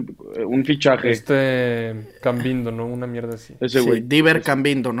 Un fichaje. Cambindo, ¿no? Una mierda así. Ese güey. Sí, Diver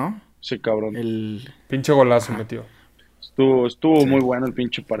Cambindo, ¿no? Ese cabrón. El pinche golazo metió. Estuvo muy bueno el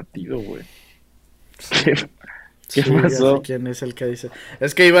pinche partido, güey. ¿Qué pasó? Ya sé quién es el que dice.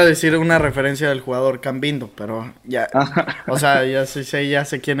 Es que iba a decir una referencia del jugador Cambindo, pero ya. O sea, ya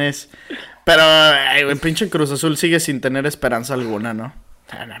sé quién es. Pero el pinche Cruz Azul sigue sin tener esperanza alguna, ¿no?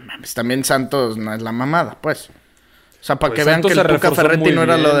 No mames, también Santos no es la mamada, pues. O sea, para que vean que el Tuca Ferretti no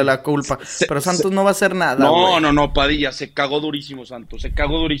era lo de la culpa. Pero Santos no va a hacer nada. No, Padilla, se cagó durísimo Santos, se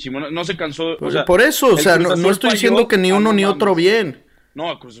cagó durísimo. No se cansó. Por eso, o sea, no estoy diciendo que ni uno ni otro bien.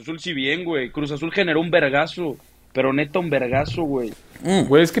 No, Cruz Azul sí bien, güey. Cruz Azul generó un vergazo. Pero neta, un vergazo, güey.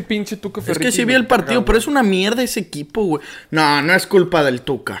 Güey, es que pinche Tuca Ferretti. Es que sí vi el partido, pero es una mierda ese equipo, güey. No es culpa del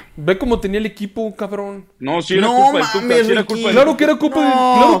Tuca. Ve cómo tenía el equipo, cabrón. No, sí era culpa del Tuca. Sí era culpa del Claro que era culpa del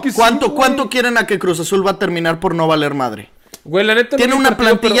Claro que ¿Cuánto quieren a que Cruz Azul va a terminar por no valer madre? Güey, la neta tiene una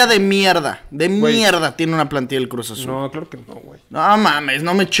plantilla de mierda. De mierda tiene una plantilla el Cruz Azul. No, claro que no, güey. No mames,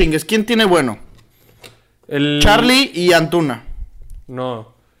 no me chingues. ¿Quién tiene bueno? Charlie y Antuna. No.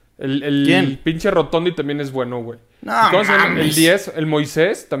 El pinche Rotondi también es bueno, güey. No, mames. El 10, el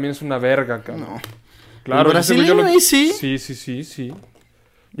Moisés, también es una verga, cabrón. No. Claro, el brasileño ahí sí. Sí.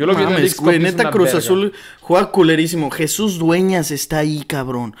 Yo lo vi en el League güey, neta Cruz verga. Azul juega culerísimo. Jesús Dueñas está ahí,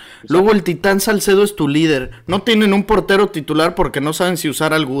 cabrón. Luego el Titán Salcedo es tu líder. No tienen un portero titular porque no saben si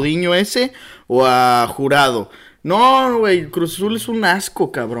usar al Gudiño ese o a Jurado. No, güey, Cruz Azul es un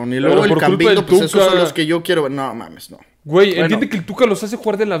asco, cabrón. Y luego el Cambindo, pues esos son los que yo quiero. No, mames, no. Güey, entiende que el Tuca los hace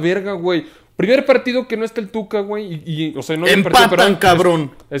jugar de la verga, güey. Primer partido que no está el Tuca, güey. O sea, no vi el partido, pero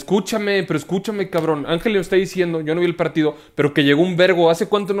cabrón. Escúchame, cabrón. Ángel le está diciendo, yo no vi el partido, pero que llegó un vergo. ¿Hace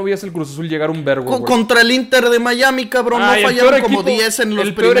cuánto no veías el Cruz Azul llegar un vergo, güey? Contra el Inter de Miami, cabrón. No fallaron como 10 en los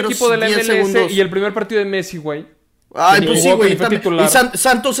primeros 10 segundos. El peor equipo de la MLS y el primer partido de Messi, güey. Ay, pues sí, güey. Y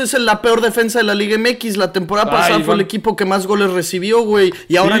Santos es la peor defensa de la Liga MX. La temporada pasada fue el equipo que más goles recibió, güey.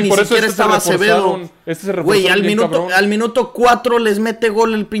 Y ahora ni siquiera estaba Acevedo. Güey, al minuto 4 les mete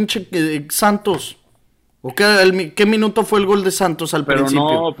gol el pinche Santos. ¿O qué minuto fue el gol de Santos al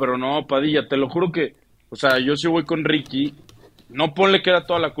principio? Pero no, Padilla. Te lo juro que, o sea, yo sí voy con Ricky. No ponle que era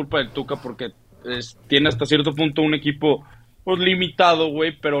toda la culpa del Tuca porque tiene hasta cierto punto un equipo pues limitado,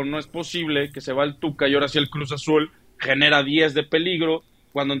 güey. Pero no es posible que se va el Tuca y ahora sí el Cruz Azul genera 10 de peligro,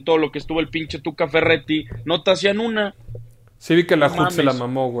 cuando en todo lo que estuvo el pinche Tuca Ferretti, no te hacían una. Sí vi que la HUD se la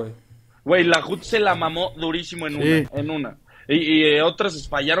mamó, güey. Güey, la HUD se la mamó durísimo en una. Y otras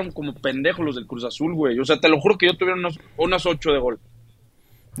fallaron como pendejos los del Cruz Azul, güey. O sea, te lo juro que yo tuviera unas 8 de gol.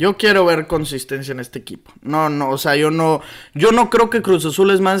 Yo quiero ver consistencia en este equipo. No, o sea, yo no creo que Cruz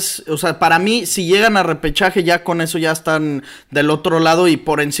Azul es más, o sea, para mí, si llegan a repechaje, ya con eso ya están del otro lado y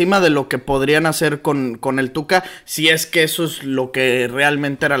por encima de lo que podrían hacer con el Tuca, si es que eso es lo que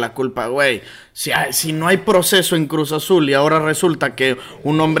realmente era la culpa, güey. Si no hay proceso en Cruz Azul y ahora resulta que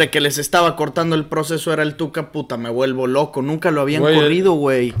un hombre que les estaba cortando el proceso era el Tuca, puta, me vuelvo loco. Nunca lo habían corrido,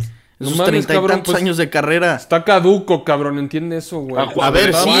 güey. Esos 30 y tantos años de carrera. Está caduco, cabrón, entiende eso, güey. A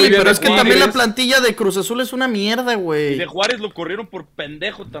ver, sí, pero es que también la plantilla de Cruz Azul es una mierda, güey. Y de Juárez lo corrieron por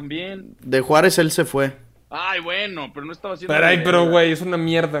pendejo también. De Juárez él se fue. Ay, bueno, pero no estaba haciendo... Pero, güey, es una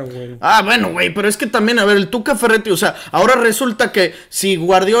mierda, güey. Ah, bueno, güey, pero es que también, a ver, el Tuca Ferretti, o sea, ahora resulta que si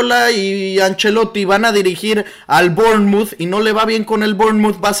Guardiola y Ancelotti van a dirigir al Bournemouth y no le va bien con el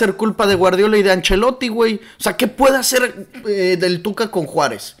Bournemouth, va a ser culpa de Guardiola y de Ancelotti, güey. O sea, ¿qué puede hacer del Tuca con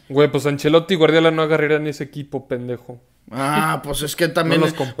Juárez? Güey, pues Ancelotti y Guardiola no agarrarían ese equipo, pendejo. Ah, pues es que también, no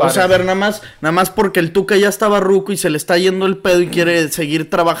los compares. o sea, a ver, nada más porque el Tuca ya estaba ruco y se le está yendo el pedo y quiere seguir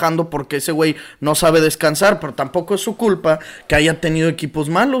trabajando porque ese güey no sabe descansar, pero tampoco es su culpa que haya tenido equipos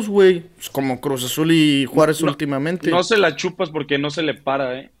malos, güey, pues como Cruz Azul y Juárez últimamente. No se la chupas porque no se le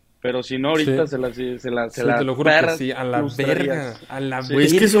para, pero si no ahorita Sí. se la te lo juro que sí, a la verga, Güey,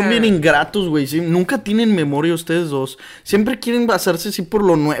 es que son bien ingratos, güey, ¿sí? Nunca tienen memoria ustedes dos. Siempre quieren basarse así por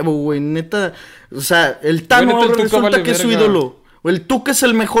lo nuevo, güey, neta. O sea, el Tano Güey, neta, el Tuca resulta vale que es su verga. ídolo. O el Tuca es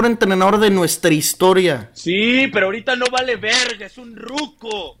el mejor entrenador de nuestra historia. Sí, pero ahorita no vale verga, es un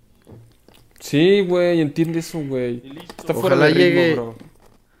ruco. Sí, güey, entiende eso, güey. Está fuera Ojalá de ritmo, llegue- bro.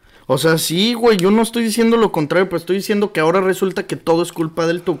 O sea, sí, güey, yo no estoy diciendo lo contrario, pero estoy diciendo que ahora resulta que todo es culpa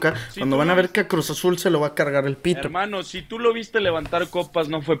del Tuca, cuando tú van a lo ver ves- que a Cruz Azul se lo va a cargar el pito. Hermano, si tú lo viste levantar copas,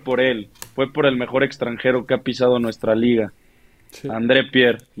 no fue por él, fue por el mejor extranjero que ha pisado nuestra liga, Sí. André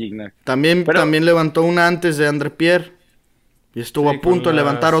Pierre Gignac. También levantó una antes de André Pierre. Y estuvo Sí, a punto con de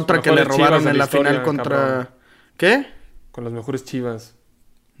levantar las otra que le mejores robaron Chivas de en la la final historia, contra... cabrón. ¿Qué? Con las mejores Chivas.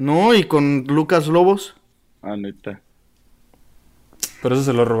 No, y con Lucas Lobos. Ah, neta. Pero eso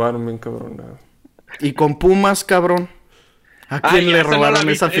se lo robaron bien, cabrón. Y con Pumas, cabrón. ¿A quién le esa no robaron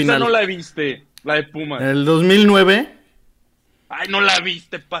la esa viste, final? Esa no la viste, la de Pumas. En el 2009. Ay, no la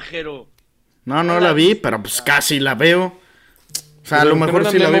viste, pajero. No No la la vi, viste. pero pues casi la veo. O sea, a Pero lo ¿que mejor no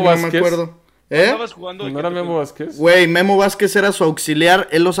era sí la vi, Memo no me Vázquez? acuerdo. ¿Eh? Estabas jugando de ¿No era que te- Memo Vázquez? Güey, Memo Vázquez era su auxiliar,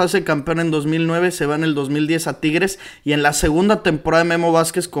 él los hace campeón en 2009, se va en el 2010 a Tigres y en la segunda temporada de Memo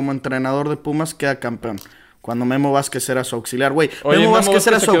Vázquez como entrenador de Pumas queda campeón. Cuando Memo Vázquez era su auxiliar, güey. Oye, Memo Memo Vázquez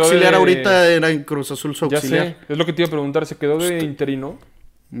era Vázquez su se quedó auxiliar, de- ahorita era en Cruz Azul su Ya auxiliar. sé, es lo que te iba a preguntar, ¿se quedó de interino?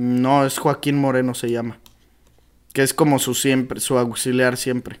 No, es Joaquín Moreno se llama. Que es como su auxiliar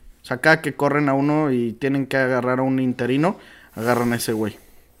siempre. O sea, cada que corren a uno y tienen que agarrar a un interino, agarran a ese güey.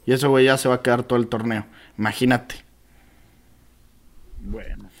 Y ese güey ya se va a quedar todo el torneo. Imagínate.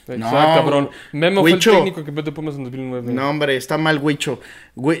 Bueno. No, Cabrón. Memo Huicho. fue el técnico que metió Pumas en 2009. No, hombre, está mal, Huicho.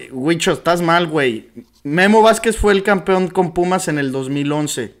 Huicho, estás mal, güey. Memo Vázquez fue el campeón con Pumas en el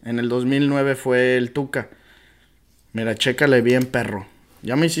 2011. En el 2009 fue el Tuca. Mira, chécale bien, perro.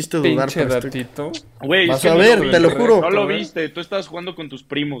 Ya me hiciste dudar, Pinche pero datito. Güey, Vas es que a no ver, lo te lo viste, juro. No lo viste, tú estabas jugando con tus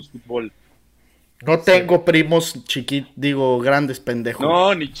primos fútbol. no tengo primos grandes pendejos.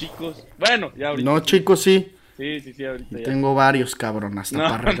 No, ni chicos. Bueno, ya ahorita. No, chicos, sí. Sí, ahorita ya. Tengo varios, cabrón, hasta No,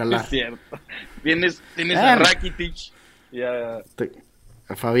 para no regalar. es cierto. Tienes Ah. a Rakitic. Ya.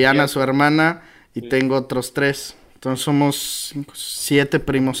 A Fabiana, Ya. su hermana, y Sí. tengo otros 3. Entonces somos 7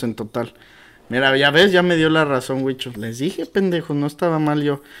 primos en total. Mira, ya ves, ya me dio la razón, Huicho. Les dije, pendejos, no estaba mal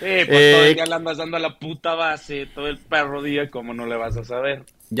yo. Pues todavía le andas dando a la puta base todo el perro día, ¿cómo no le vas a saber?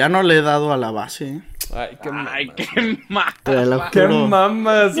 Ya no le he dado a la base, ¿eh? Ay, qué Ay, mamas. qué mal. Te lo Qué juro.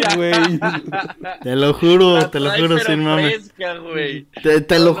 mamas, güey. Te lo juro, La te lo traes, juro, pero sin mamar. fresca, güey.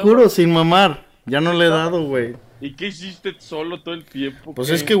 Te lo juro, sin mamar. Ya no le he dado, güey. ¿Y qué hiciste solo todo el tiempo? Pues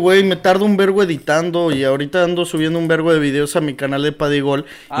 ¿Qué? es que, güey, me tardo un vergo editando y ahorita ando subiendo un vergo de videos a mi canal de Padigol y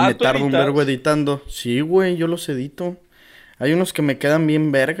Ah, me ¿tú tardo un editas? vergo editando. Sí, güey, yo los edito. Hay unos que me quedan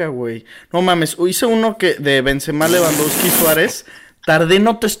bien verga, güey. No mames, hice uno que de Benzema, Lewandowski y Suárez. Tardé,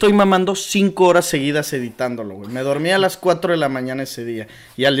 no te estoy mamando, 5 horas seguidas editándolo, güey. Me dormí a las 4 de la mañana ese día.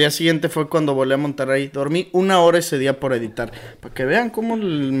 Y al día siguiente fue cuando volví a Monterrey. Dormí 1 hora ese día por editar. Para que vean cómo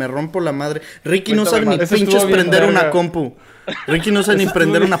me rompo la madre. Ricky no sabe Cuéntame ni más. Ese pinches estuvo bien prender una verga. compu. Ricky no sabe ni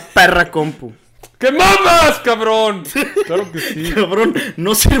prender una perra compu. ¡Qué mamas, cabrón! Claro que sí. Cabrón,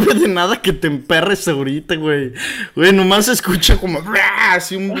 no sirve de nada que te emperres ahorita, güey. Güey, nomás se escucha como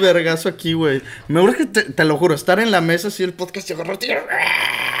así un vergazo aquí, güey. Me urge, te lo juro, estar en la mesa así el podcast y agarrarte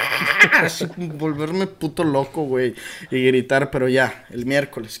así como volverme puto loco, güey. Y gritar, pero ya, el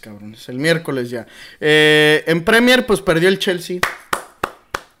miércoles, cabrones. El miércoles ya. En Premier, pues perdió el Chelsea.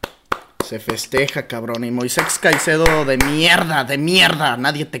 Se festeja, cabrón. Y Moisés Caicedo de mierda.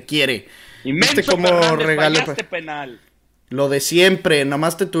 Nadie te quiere. Y ¿Viste Menzo cómo Fernández, regale- fallaste penal. Lo de siempre.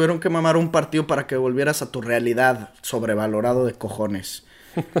 Nomás te tuvieron que mamar un partido para que volvieras a tu realidad. Sobrevalorado de cojones.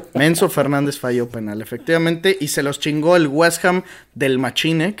 Menzo Fernández falló penal, efectivamente. Y se los chingó el West Ham del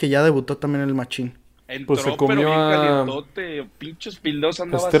Machín, que ya debutó también el Machín. Entró, Pues se comió pero bien a- calientote. Pinches pildos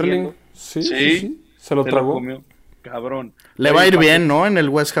andaba Sterling, haciendo. sí. Se lo tragó. comió. Cabrón. Le va a ir bien, ¿no? En el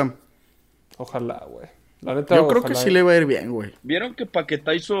West Ham. Ojalá, güey. La neta, Yo creo que ojalá. sí le va a ir bien, güey. ¿Vieron que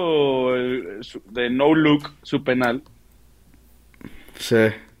Paquetá hizo de no look su penal? Sí.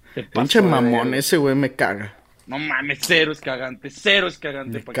 Te pasó Pinche de mamón, verga. ese güey me caga. No mames, cero es cagante.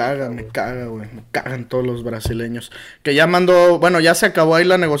 Me Paquetá, caga, güey. me caga, güey. Me cagan todos los brasileños. Que ya mandó, bueno, ya se acabó ahí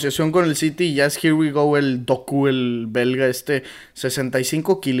la negociación con el City y ya es here we go el Doku, el belga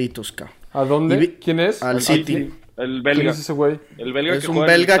 65 kilitos, cabrón. ¿A dónde? Y vi- ¿Quién es? al El City. El ¿Quién belga. es ese güey? El belga Es que un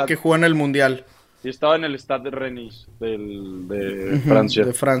juega en el belga Stade- que juega en el Mundial Y estaba en el Stade de Rennes de Francia.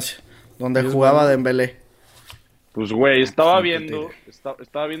 de Francia, donde Y es jugaba bueno. Dembélé. Pues, güey, estaba sí, viendo, te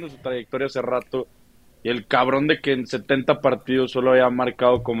estaba viendo su trayectoria hace rato y el cabrón de que en 70 partidos solo había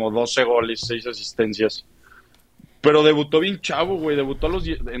marcado como 12 goles, 6 asistencias. Pero debutó bien chavo, güey, debutó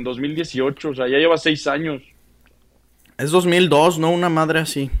en 2018, o sea, ya lleva 6 años, Es 2002, ¿no? Una madre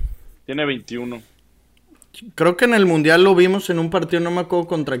así. tiene 21. Creo que en el Mundial lo vimos en un partido, no me acuerdo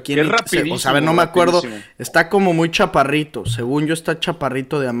contra quién. Es rapidísimo, O sea, no me acuerdo. rapidísimo. Está como muy chaparrito. Según yo, está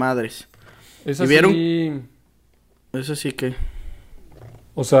chaparrito de a madres. Es ¿Y así... vieron? Eso sí que...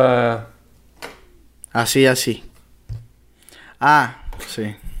 O sea... Así. Ah,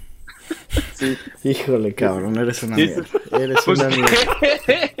 sí. Sí. Híjole, cabrón, eres una Sí, mierda. Eres Pues, una mierda.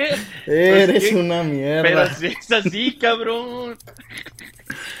 ¿qué? Eres Pues, ¿qué? una Pero mierda. si es así, cabrón.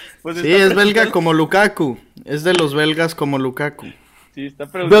 Pues Sí, está es belga preguntando- como Lukaku. Es de los belgas como Lukaku. Sí, está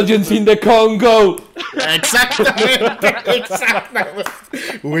preguntando. Belgians in the Congo. Exactamente.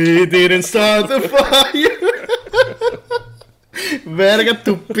 We didn't start the fire. Verga,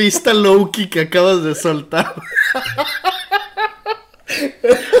 tu pista low-key que acabas de soltar.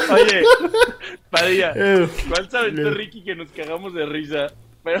 Oye, Padilla, Eh, ¿cuál sabes tú, eh. Ricky, que nos cagamos de risa?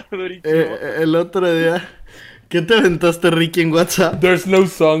 Pero durísimo. El otro día, ¿qué te aventaste, Ricky, en WhatsApp? There's no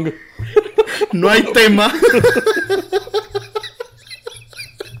song. No hay tema.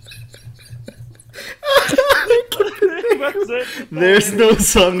 There's no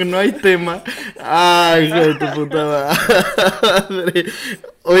song, no hay tema. Ay, hijo de tu puta madre.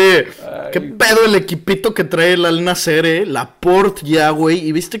 Oye, ¿qué pedo el equipito que trae el Al Nassr, Laporte ya, güey?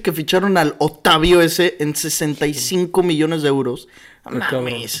 ¿Y viste que ficharon al Otavio ese en 65 millones de euros? No Está cabrón.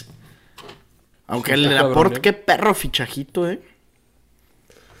 mames. Aunque Está el cabrón, Laporte, qué perro fichajito,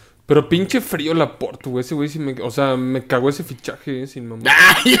 Pero pinche frío Laporte, güey. Ese güey sí me... O sea, me cagó ese fichaje, sin mamá.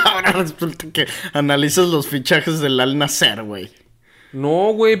 Ay, ahora resulta que analizas los fichajes del Al Nassr, güey.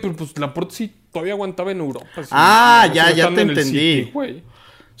 No, güey, pero pues Laporte sí todavía aguantaba en Europa. Sí, Ah, no, ya sí, te estando en el entendí. City, güey.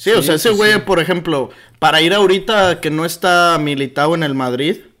 Sí, o sea, ese sí, güey, sí. por ejemplo, para ir ahorita que no está militado en el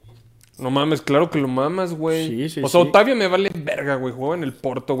Madrid. No mames, claro que lo mamas, güey. Sí, sí, o sea, sí. Otavio me vale verga, güey. Jugaba en el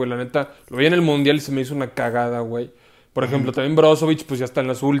Porto, güey. La neta, lo vi en el Mundial y se me hizo una cagada, güey. Por ejemplo, también Brozovic, pues ya está en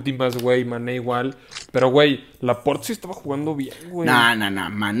las últimas, güey. Mané igual. Pero, güey, Laporte sí estaba jugando bien, güey. No,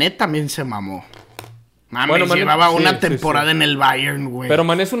 Mané también se mamó. Mames, Bueno, Mané- llevaba sí, una sí, temporada sí. en el Bayern, güey. Pero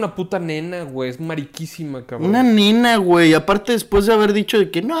Mané es una puta nena, güey. Es mariquísima, cabrón. Una nena, güey. Aparte, después de haber dicho de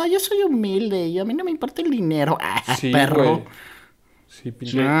que no, yo soy humilde y a mí no me importa el dinero. Ah, Sí, perro. güey. Sí,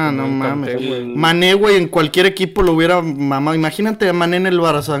 pinche. No, no me mames. encanté, güey. Mané, güey, en cualquier equipo lo hubiera mamado. Imagínate a Mané en el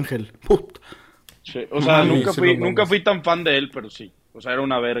Barça Ángel. Puta. Sí, o sea, Mami, nunca sí fui, lo nunca mamas. fui tan fan de él, pero sí. O sea, era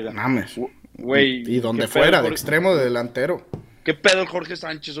una verga. Mames. Güey. Y donde qué fuera, pedo, de Jorge- extremo, de delantero. ¿Qué pedo el Jorge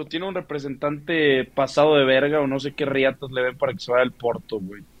Sánchez? ¿O tiene un representante pasado de verga o no sé qué riatas le ven para que se vaya al Porto,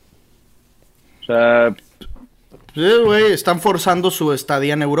 güey? O sea, Sí, güey, están forzando su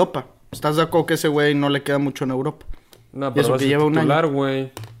estadía en Europa. ¿Estás de acuerdo que ese güey no le queda mucho en Europa? No, eso pero va a que ser lleva un titular,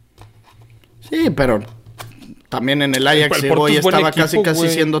 güey. Sí, pero también en el Ajax El llegó Porto y es buen estaba equipo, casi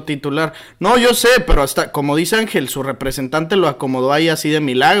güey. siendo titular. No, yo sé, pero hasta, como dice Ángel, su representante lo acomodó ahí así de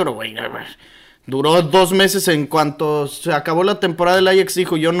milagro, güey. Duró 2 meses en cuanto se acabó la temporada del Ajax,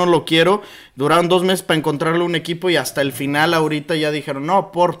 dijo, yo no lo quiero. Duraron 2 meses para encontrarle un equipo y hasta el final ahorita ya dijeron,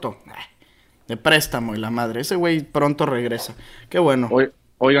 no, Porto, de préstamo y la madre. Ese güey pronto regresa. Qué bueno.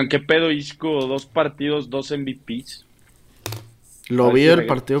 oigan, ¿qué pedo Isco? 2 partidos, 2 MVPs. Lo ver vi si el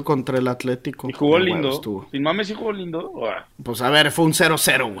regresa. partido contra el Atlético. ¿Y jugó Qué huevo lindo? estuvo. Sin mames, ¿sí jugó lindo? Uah. Pues a ver, fue un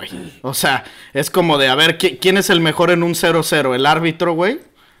 0-0, güey. O sea, es como de, a ver, ¿quién es el mejor en un 0-0? ¿El árbitro, güey?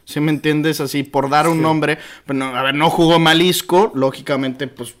 O ¿Sí me entiendes? Así, por dar un nombre. Pero a ver, no jugó mal Isco. Lógicamente,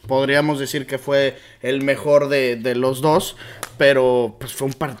 pues podríamos decir que fue el mejor de los dos. Pero pues fue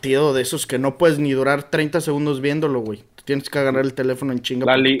un partido de esos que no puedes ni durar 30 segundos viéndolo, güey. Tienes que agarrar el teléfono en chinga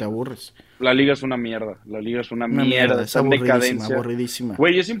porque te aburres. La liga es una mierda. La liga es una mierda. Es aburridísima, aburridísima.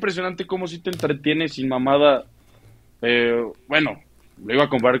 Güey, es impresionante cómo si te entretienes sin mamada. Bueno, lo iba a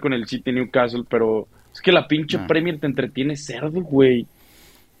comparar con el City Newcastle, pero es que la pinche Premier te entretiene cerdo, güey.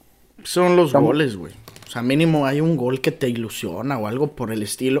 Son los goles, güey. O sea, mínimo hay un gol que te ilusiona o algo por el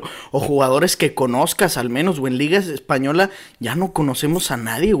estilo. O jugadores que conozcas al menos, güey. En Liga Española ya no conocemos a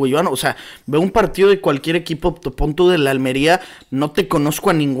nadie, güey. O sea, veo un partido de cualquier equipo, pon tú de la Almería, no te conozco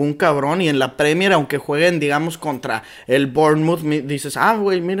a ningún cabrón. Y en la Premier, aunque jueguen, digamos, contra el Bournemouth, dices,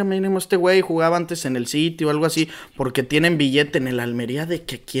 güey, mira, mínimo este güey jugaba antes en el City o algo así. Porque tienen billete en el Almería de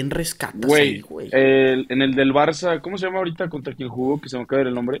que quién rescatas ahí, güey. En el del Barça, ¿cómo se llama ahorita contra quien jugó? Que se me acaba de ver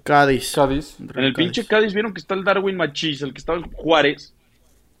el nombre. Cádiz. En el pinche Cádiz vieron que está el Darwin Machís, el que estaba en Juárez.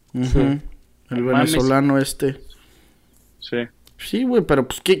 Uh-huh. El venezolano Sí. Sí, güey, pero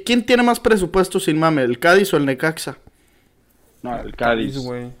pues ¿quién tiene más presupuesto sin mame? ¿El Cádiz o el Necaxa? No, el Cádiz,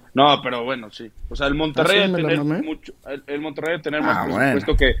 güey. No, pero bueno, sí. O sea, el Monterrey debe tener mucho, el Monterrey debe tener más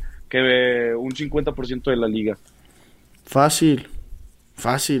presupuesto que un 50% de la liga. Fácil.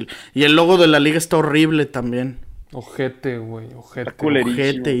 Y el logo de la liga está horrible también. Ojete, güey, ojete.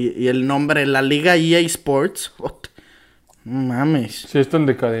 Ojete, y el nombre, la liga EA Sports. No mames. Sí, está en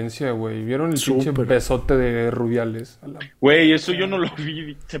decadencia, güey. ¿Vieron el pinche besote de Rubiales? Güey, eso yo no lo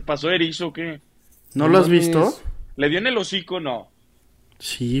vi. ¿Se pasó erizo o qué? ¿No lo has visto? ¿Le dio en el hocico? No.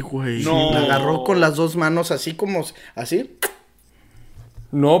 Sí, güey. No. La agarró con las dos manos así como... ¿Así?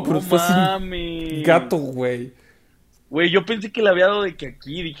 No, pero fue así gato, güey. Güey, yo pensé que le había dado de que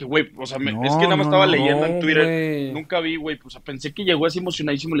aquí, dije, güey, o sea, es que nada más estaba leyendo en Twitter, wey. Nunca vi, güey, pues pensé que llegó así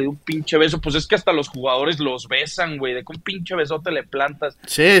emocionadísimo, le dio un pinche beso, pues es que hasta los jugadores los besan, güey, de que un pinche besote le plantas.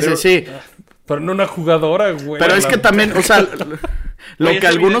 Sí. Pero no una jugadora, güey. Pero es que también, o sea, lo que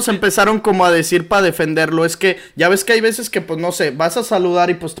algunos empezaron como a decir para defenderlo es que, ya ves que hay veces que, pues, no sé, vas a saludar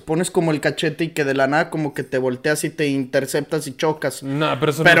y pues te pones como el cachete y que de la nada como que te volteas y te interceptas y chocas. No,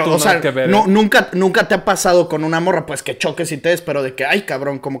 pero eso no tuvo nada que ver. Nunca te ha pasado con una morra, pues, que choques y te des, pero de que, ay,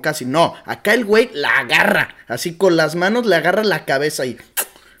 cabrón, como casi. No, acá el güey la agarra, así con las manos le agarra la cabeza y...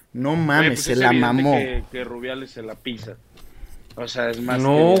 No mames, pues se la mamó. Que Rubiales se la pisa. O sea, es más.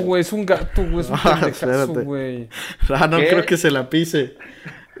 No, güey, es un gato, güey, es un pendejazo, güey. No creo que se la pise.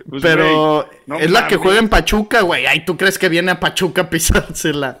 Pues, pero es la que juega en Pachuca, güey. Ay, ¿tú crees que viene a Pachuca a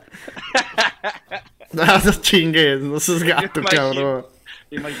pisársela? No chingues, no seas gato, cabrón.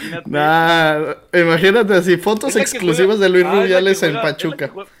 Imagínate así, fotos exclusivas de Luis Rubiales en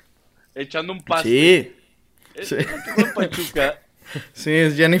Pachuca. Echando un pasto. Sí. Es la que juega en Pachuca. Sí,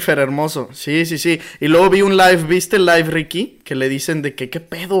 es Jennifer Hermoso. Sí. Y luego vi un live, ¿viste el live, Ricky? Que le dicen de que, ¿qué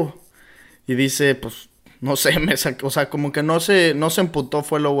pedo? Y dice, pues, no sé, o sea, como que no se emputó,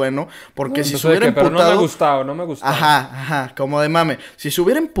 fue lo bueno. Porque si se hubiera emputado... Pero no me gustaba. Ajá, como de mame. Si se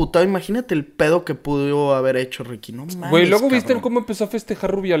hubiera emputado, imagínate el pedo que pudo haber hecho Ricky. No mames, güey, luego viste cómo empezó a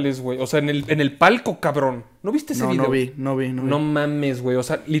festejar Rubiales, güey. O sea, en el palco, cabrón. ¿No viste ese video? No vi. No mames, güey. O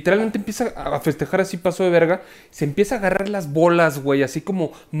sea, literalmente empieza a festejar así, paso de verga. Se empieza a agarrar las bolas, güey. Así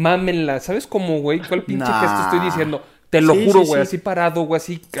como, mámenla. ¿Sabes cómo, güey? ¿Cuál pinche gesto estoy diciendo? Te lo juro, güey, así parado, güey,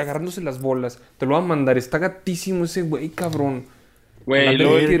 así agarrándose las bolas. Te lo voy a mandar, está gatísimo ese güey, cabrón. Güey,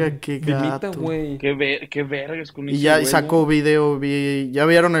 qué gato. Güey. Qué vergas con ese. Y ya sacó video, ya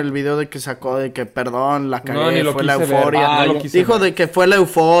vieron el video de que sacó de que perdón, la cagué, fue la euforia. Dijo de que fue la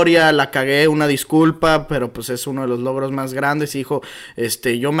euforia, la cagué, una disculpa, pero pues es uno de los logros más grandes. Y dijo,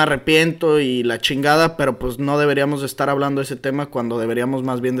 yo me arrepiento y la chingada, pero pues no deberíamos de estar hablando de ese tema cuando deberíamos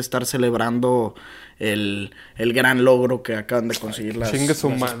más bien de estar celebrando el gran logro que acaban de conseguir las... Chingue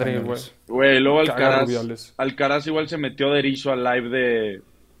su madre, güey. Güey, luego Alcaraz igual se metió de erizo al live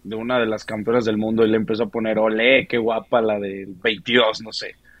de una de las campeonas del mundo y le empezó a poner, olé, qué guapa la del 22, no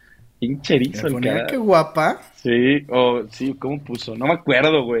sé. Pinche erizo Alcaraz. Qué guapa. Sí, ¿cómo puso? No me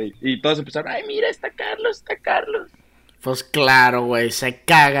acuerdo, güey. Y todos empezaron, ay, mira, está Carlos. Pues claro, güey, se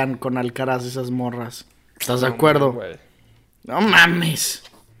cagan con Alcaraz esas morras. ¿Estás de acuerdo? Güey. No mames.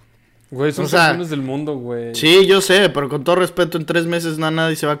 Güey, son campeones del mundo, güey. Sí, yo sé, pero con todo respeto, en 3 meses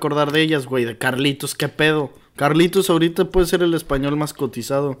nadie se va a acordar de ellas, güey. De Carlitos, ¿qué pedo? Carlitos ahorita puede ser el español más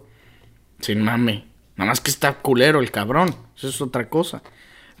cotizado. Sin mame. Nada más que está culero el cabrón. Eso es otra cosa.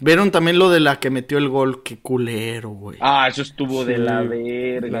 ¿Vieron también lo de la que metió el gol? Qué culero, güey. Eso estuvo de la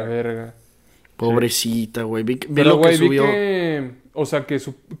verga. La verga. Pobrecita, güey. Vi pero, lo güey, que subió. O sea, que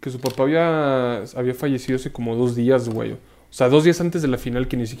su papá había fallecido hace como 2 días, güey. O sea, 2 días antes de la final,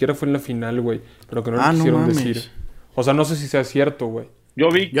 que ni siquiera fue en la final, güey. Pero que no lo quisieron decir. O sea, no sé si sea cierto, güey. Yo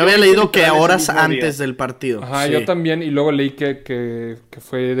había leído que horas antes del partido. Ajá, sí. Yo también. Y luego leí que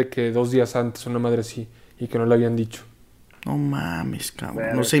fue de que 2 días antes, una madre así. Y que no le habían dicho. No mames, cabrón.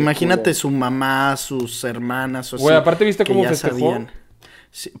 Bueno, no sé, imagínate su mamá, sus hermanas o güey, aparte viste cómo festejó.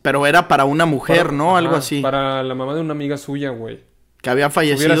 Sí, pero era para una mujer, ¿no? Algo así. Para la mamá de una amiga suya, güey. Que había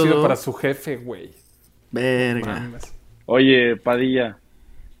fallecido. Hubiera sido para su jefe, güey. Verga. Oye, Padilla,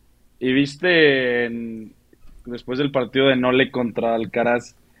 ¿y viste después del partido de Nole contra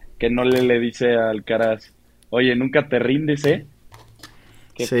Alcaraz, que Nole le dice a Alcaraz, oye, nunca te rindes, ¿eh?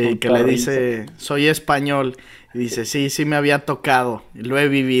 Sí, que le dice, soy español. Y dice, sí me había tocado. Y lo he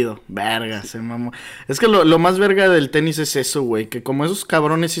vivido. Verga, se mamó. Es que lo más verga del tenis es eso, güey. Que como esos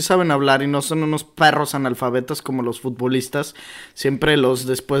cabrones sí saben hablar y no son unos perros analfabetas como los futbolistas, siempre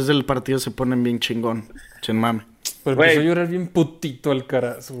después del partido se ponen bien chingón. Sin mame. Pero empezó a llorar bien putito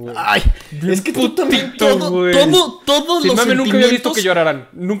Alcaraz, güey. Ay, bien es que tú también todos los mame, nunca había visto sentimientos... que lloraran.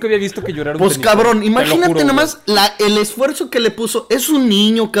 Nunca había visto que lloraran. Pues cabrón, imagínate juro, nada más el esfuerzo que le puso. Es un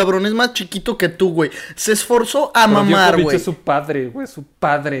niño, cabrón, es más chiquito que tú, güey. Se esforzó a mamar, güey. Es su padre, güey, su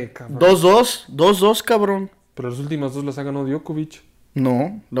padre, cabrón. 2-2, cabrón. Pero las últimas 2 las ha ganado Djokovic.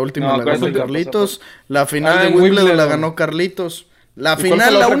 No, la última la ganó Carlitos. La final Ah, de en Wimbledon la Wimbledon. ganó Carlitos. La ¿Y final, cuál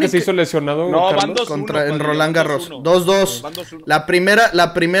fue la otra única que se hizo lesionado, No, Carlos? van 2-1, contra en Padilla, Roland Garros. 2-1. 2-2. Van 2-1.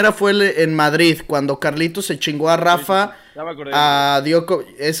 La primera fue en Madrid, cuando Carlitos se chingó a Rafa, Ya me acordé. a Djokovic.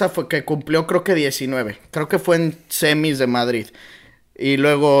 Esa fue que cumplió creo que 19. Creo que fue en semis de Madrid. Y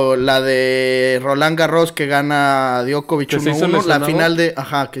luego la de Roland Garros que gana Djokovic ¿Que se hizo 1-1, la lesionado? final de,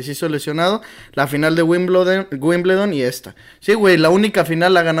 que se hizo lesionado, la final de Wimbledon y esta. Sí, güey, la única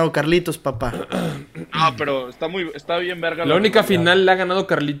final la ha ganado Carlitos, papá. No, pero está bien verga. La única final la ha ganado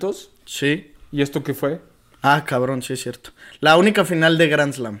Carlitos. Sí. ¿Y esto qué fue? Ah, cabrón, sí es cierto. La única final de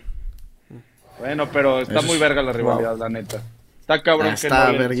Grand Slam. Bueno, pero está muy verga la rivalidad, la neta. Está cabrón que Está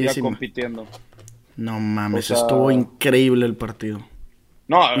no siga verguísima. compitiendo. No mames, O sea- estuvo increíble el partido.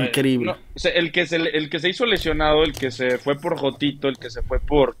 No, Increíble. no, o sea, el que se hizo lesionado, el que se fue por Jotito, el que se fue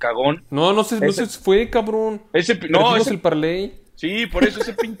por Cagón. No se fue, cabrón. No, el parlay. sí, por eso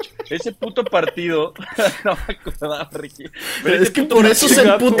ese puto partido. No me acordaba, Ricky. Pero Es ese que puto por eso se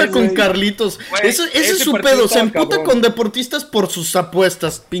partido- emputa con güey. Carlitos. Güey, Ese ese es su partido pedo. Se estaba emputa cabrón. con deportistas por sus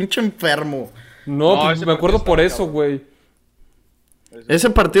apuestas. Pinche enfermo. No, No, pues ese me acuerdo partido por estaba eso, güey. Ese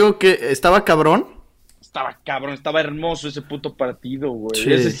partido que estaba cabrón. Estaba cabrón, estaba hermoso ese puto partido, güey.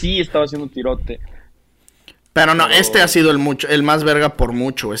 Sí. Ese sí estaba haciendo tirote. Pero no, este ha sido el más verga por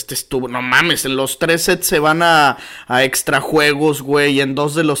mucho. Este estuvo, no mames, en los 3 sets se van a extra juegos, güey. Y en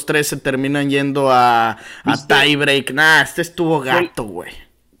 2 de los 3 se terminan yendo a ¿Viste? tiebreak. Nah, este estuvo gato, güey.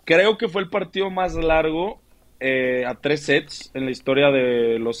 Creo que fue el partido más largo a 3 sets en la historia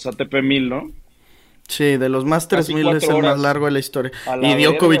de los ATP 1000, ¿no? Sí, de los Masters Casi 1000 es 4 el más horas. largo de la historia. A la Y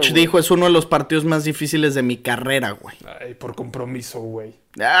Djokovic verga, güey. dijo, es uno de los partidos más difíciles de mi carrera, güey. Ay, por compromiso, güey.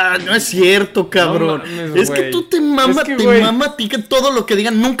 Ah, no es cierto, cabrón. No mames, es que güey. tú te mama, Es que, güey, a ti que todo lo que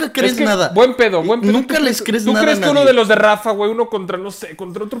digan, nunca crees Es que, nada. Buen pedo. Nunca ¿Tú les crees ¿Tú nada crees a que uno nadie. de los de Rafa, güey, uno contra, no sé,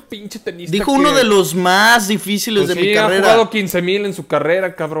 contra otro pinche tenista Dijo que- uno de los más difíciles Pues de sí, mi ha carrera. jugado 15,000 en su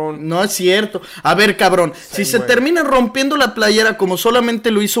carrera, cabrón. No es cierto. A ver, cabrón, si se güey. termina rompiendo la playera como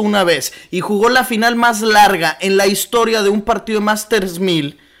solamente lo hizo una vez y jugó la final más larga en la historia de un partido de Masters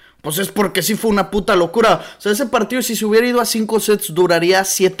 1000, pues es porque sí fue una puta locura. O sea, ese partido si se hubiera ido a 5 sets duraría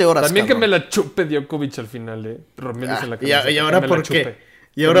 7 horas, También cabrón. que me la chupe Djokovic al final, rompiéndose la ¿Y cabeza. ahora Que me por la qué? chupe.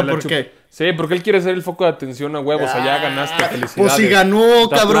 ¿Y ahora Que me la por qué? chupe. Sí, porque él quiere ser el foco de atención a huevos. O sea, ya ganaste, felicidades. Pues si ganó,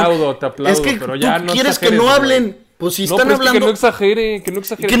 te cabrón. Te aplaudo, Es que pero tú ya no quieres que exageres, no güey. hablen. Pues si No, están pero es que hablando... no exagere, que no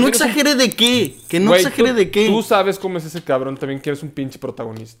exagere. ¿Que no Eres un- exagere de qué? ¿Que no Güey, exagere tú- de qué? Tú sabes cómo es ese cabrón, también que eres un pinche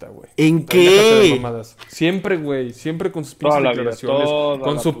protagonista, güey. ¿En Pero déjate de qué? mamadas. Siempre, güey, siempre con sus Toda pinches la vida, declaraciones, toda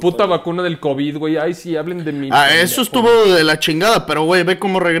con la su puta puta vida. vacuna del COVID, güey. Ay, sí, hablen de mí. Ah, pendejo, eso estuvo güey. de la chingada, pero güey, ve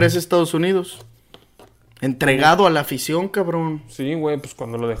cómo regresa a Estados Unidos. Entregado a la afición, cabrón. Sí, güey, pues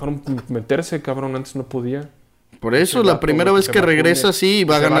cuando lo dejaron meterse, cabrón, antes no podía. Por eso, Ese la vato, primera güey, vez se que vacune. regresa, sí,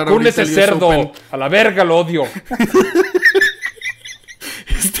 va a Se ganar vacune ahorita ese el US cerdo. Open. A la verga lo odio.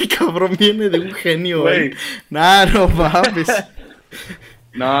 Este cabrón viene de un genio, Güey. güey. Nah, no mames.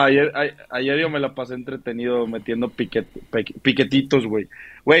 No, ayer yo me la pasé entretenido metiendo piquetitos, güey.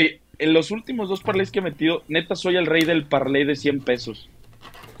 Güey, en los últimos 2 parlays que he metido, neta soy el rey del parlay de 100 pesos.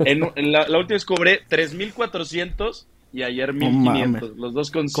 En la última vez cobré 3,400 y ayer 1,500. mames. Los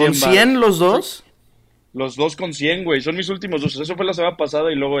dos con 100. ¿Con 100 los dos? Los dos con 100, güey. Son mis últimos 2. Eso fue la semana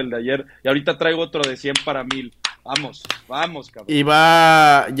pasada y luego el de ayer. Y ahorita traigo otro de 100 para 1000. Vamos, cabrón. ¿Y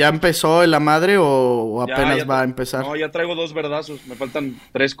ya empezó en la madre o apenas Ya va a empezar? No, ya traigo 2 verdazos. Me faltan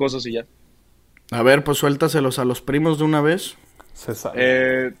 3 cosas y ya. A ver, pues suéltaselos a los primos de una vez. Se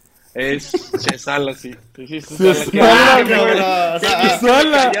sale. Se sala, sí. Sí, Se sala,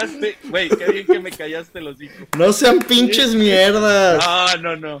 Güey, qué bien que me callaste los hijos. No sean pinches mierdas.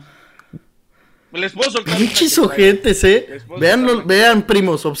 No. Les puedo soltar. Pinches una que ojetes, Les puedo soltar Vean,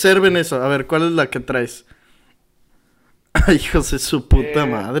 primos, observen eso. A ver, ¿cuál es la que traes? Ay, hijos de su puta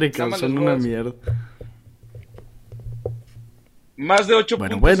madre, cabrón, son una mierda. Más de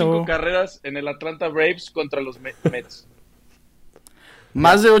 8.5 Bueno. carreras en el Atlanta Braves contra los Mets.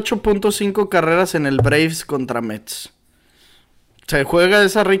 Más de 8.5 carreras en el Braves contra Mets. ¿Se juega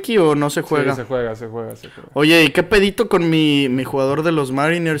esa, Ricky, o no se juega? Sí, se juega. Oye, ¿y qué pedito con mi jugador de los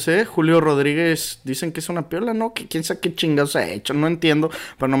Mariners, Julio Rodríguez? Dicen que es una piola, ¿no? Que quién sabe qué chingados ha hecho, no entiendo.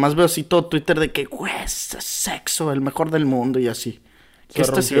 Pero nomás veo así todo Twitter de que, güey, es sexo, el mejor del mundo y así. ¿Qué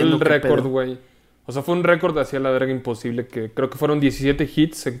está haciendo? El récord, güey. O sea, fue un récord hacia la verga imposible, que creo que fueron 17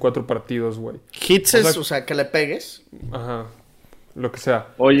 hits en 4 partidos, güey. Hits o sea, que le pegues. Ajá, lo que sea.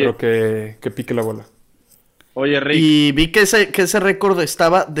 Oye. Pero que pique la bola. Oye, Rick. Y vi que ese récord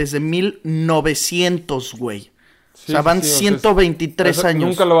estaba desde 1900, güey. Sí, o sea, van 123 años.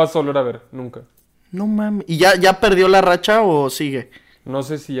 Nunca lo vas a volver a ver, nunca. No mames. ¿Y ya perdió la racha o sigue? No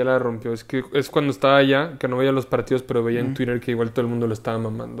sé si ya la rompió. Es que es cuando estaba allá, que no veía los partidos, pero veía en Twitter que igual todo el mundo lo estaba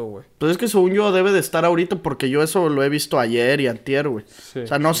mamando, güey. Pues es que según yo debe de estar ahorita, porque yo eso lo he visto ayer y antier, güey. Sí, o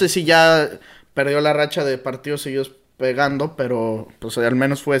sea, no sé si ya perdió la racha de partidos seguidos pegando, pero pues al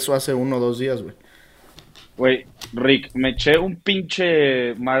menos fue eso hace 1 o 2 días, güey. Güey, Rick, me eché un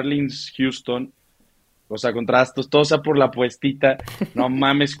pinche Marlins Houston. O sea, contra Astros, todo sea por la apuestita. No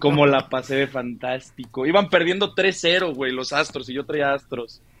mames, cómo la pasé de fantástico. Iban perdiendo 3-0, güey, los Astros, y yo traía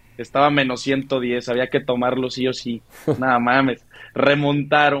Astros. Estaba menos 110, había que tomarlo sí o sí. Nada mames.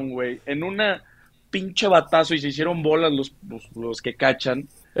 Remontaron, güey. En una pinche batazo y se hicieron bolas los que cachan.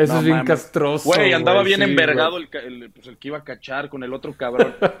 Eso No es bien mames. castroso. Güey, andaba bien sí, envergado el que iba a cachar con el otro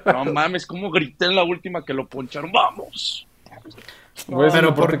cabrón. No mames, cómo grité en la última que lo poncharon. ¡Vamos! Güey, es un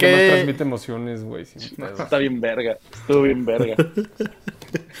pero deporte ¿por que qué? no transmite emociones, güey. Sin pedo. Está bien verga. Estuvo bien verga.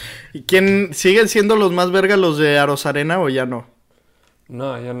 ¿Y quién siguen siendo los más vergas, los de Arozarena, o ya no?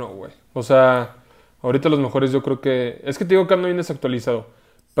 No, ya no, güey. O sea, ahorita los mejores yo creo que... Es que te digo que ando bien desactualizado.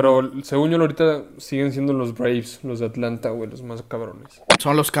 Pero según yo ahorita siguen siendo los Braves, los de Atlanta, güey, los más cabrones.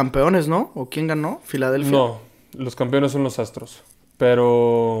 Son los campeones, ¿no? ¿O quién ganó? ¿Filadelfia? No, los campeones son los Astros.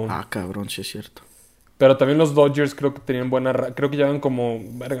 Pero... Ah, cabrón, sí es cierto. Pero también los Dodgers creo que tenían creo que llevan como,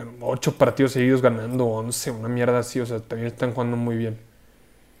 verga, 8 partidos seguidos ganando, 11, una mierda así. O sea, también están jugando muy bien.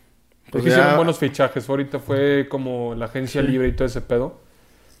 Pues Es que ya... hicieron buenos fichajes. Ahorita fue como la agencia libre y todo ese pedo.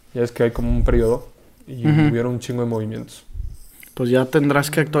 Ya es que hay como un periodo y hubieron un chingo de movimientos. Pues ya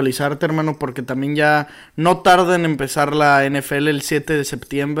tendrás que actualizarte, hermano, porque también ya no tarda en empezar la NFL el 7 de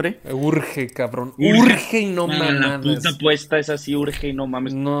septiembre. Urge, cabrón. Urge y no La mames. puta apuesta es así, urge y no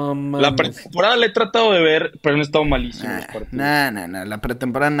mames. No mames. La pretemporada la he tratado de ver, pero han estado malísimos los partidos. No, la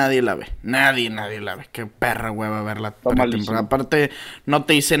pretemporada nadie la ve. Nadie la ve. Qué perra hueva ver la malísimo. pretemporada. Aparte, no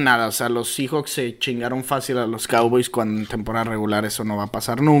te dice nada. O sea, los Seahawks se chingaron fácil a los Cowboys cuando en temporada regular eso no va a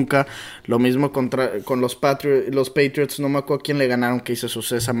pasar nunca. Lo mismo con los Patriots. No me acuerdo a quién le ganaron, que hizo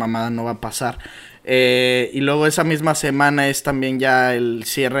esa mamada no va a pasar. Y luego esa misma semana es también ya el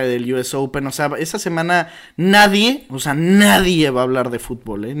cierre del US Open. O sea, esa semana nadie va a hablar de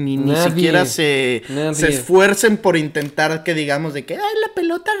fútbol, ni siquiera se esfuercen por intentar que digamos de que ay, la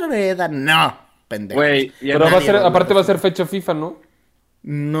pelota rueda. No, pendejo. Pero aparte va a ser fecha FIFA, ¿no?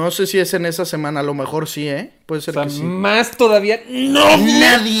 No sé si es en esa semana, a lo mejor sí, puede ser, o sea, que sí. Más todavía.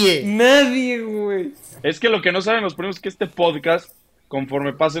 Nadie, güey. Es que lo que no saben los premios es que este podcast,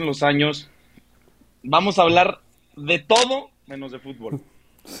 conforme pasen los años, vamos a hablar de todo menos de fútbol.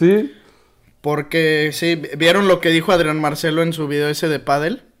 Sí. Porque, sí, ¿vieron lo que dijo Adrián Marcelo en su video ese de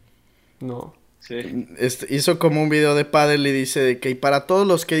pádel? No. Sí. Hizo como un video de pádel y dice de que y para todos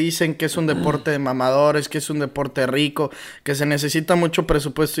los que dicen que es un deporte de mamadores, que es un deporte rico, que se necesita mucho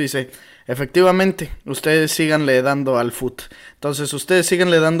presupuesto, dice, efectivamente, ustedes síganle dando al fut. Entonces, ustedes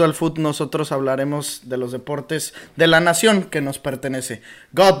síganle dando al fut, nosotros hablaremos de los deportes de la nación que nos pertenece.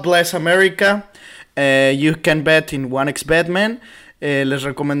 God bless America. You can bet in 1xBet, man. Les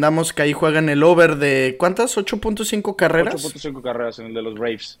recomendamos que ahí jueguen el over de, ¿cuántas? 8.5 carreras. 8.5 carreras en el de los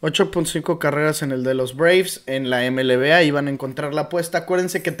Braves. 8.5 carreras en el de los Braves, en la MLB, ahí van a encontrar la apuesta.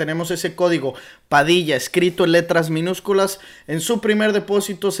 Acuérdense que tenemos ese código Padilla escrito en letras minúsculas. En su primer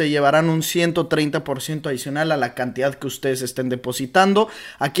depósito se llevarán un 130% adicional a la cantidad que ustedes estén depositando.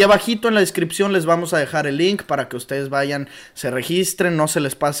 Aquí abajito en la descripción les vamos a dejar el link para que ustedes vayan, se registren, no se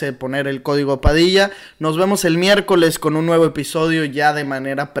les pase poner el código Padilla. Nos vemos el miércoles con un nuevo episodio ya de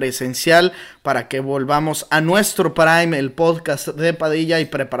manera presencial para que volvamos a nuestro prime, el podcast de Padilla, y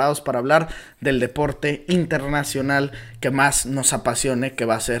preparados para hablar del deporte internacional que más nos apasione, que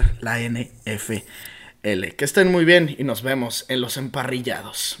va a ser la NFL. Que estén muy bien y nos vemos en los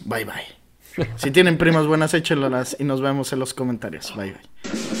emparrillados. Bye bye. Si tienen primas buenas, échenlas y nos vemos en los comentarios. Bye bye.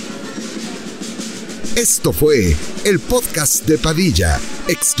 Esto fue el podcast de Padilla,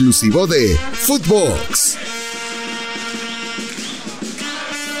 exclusivo de Footbox.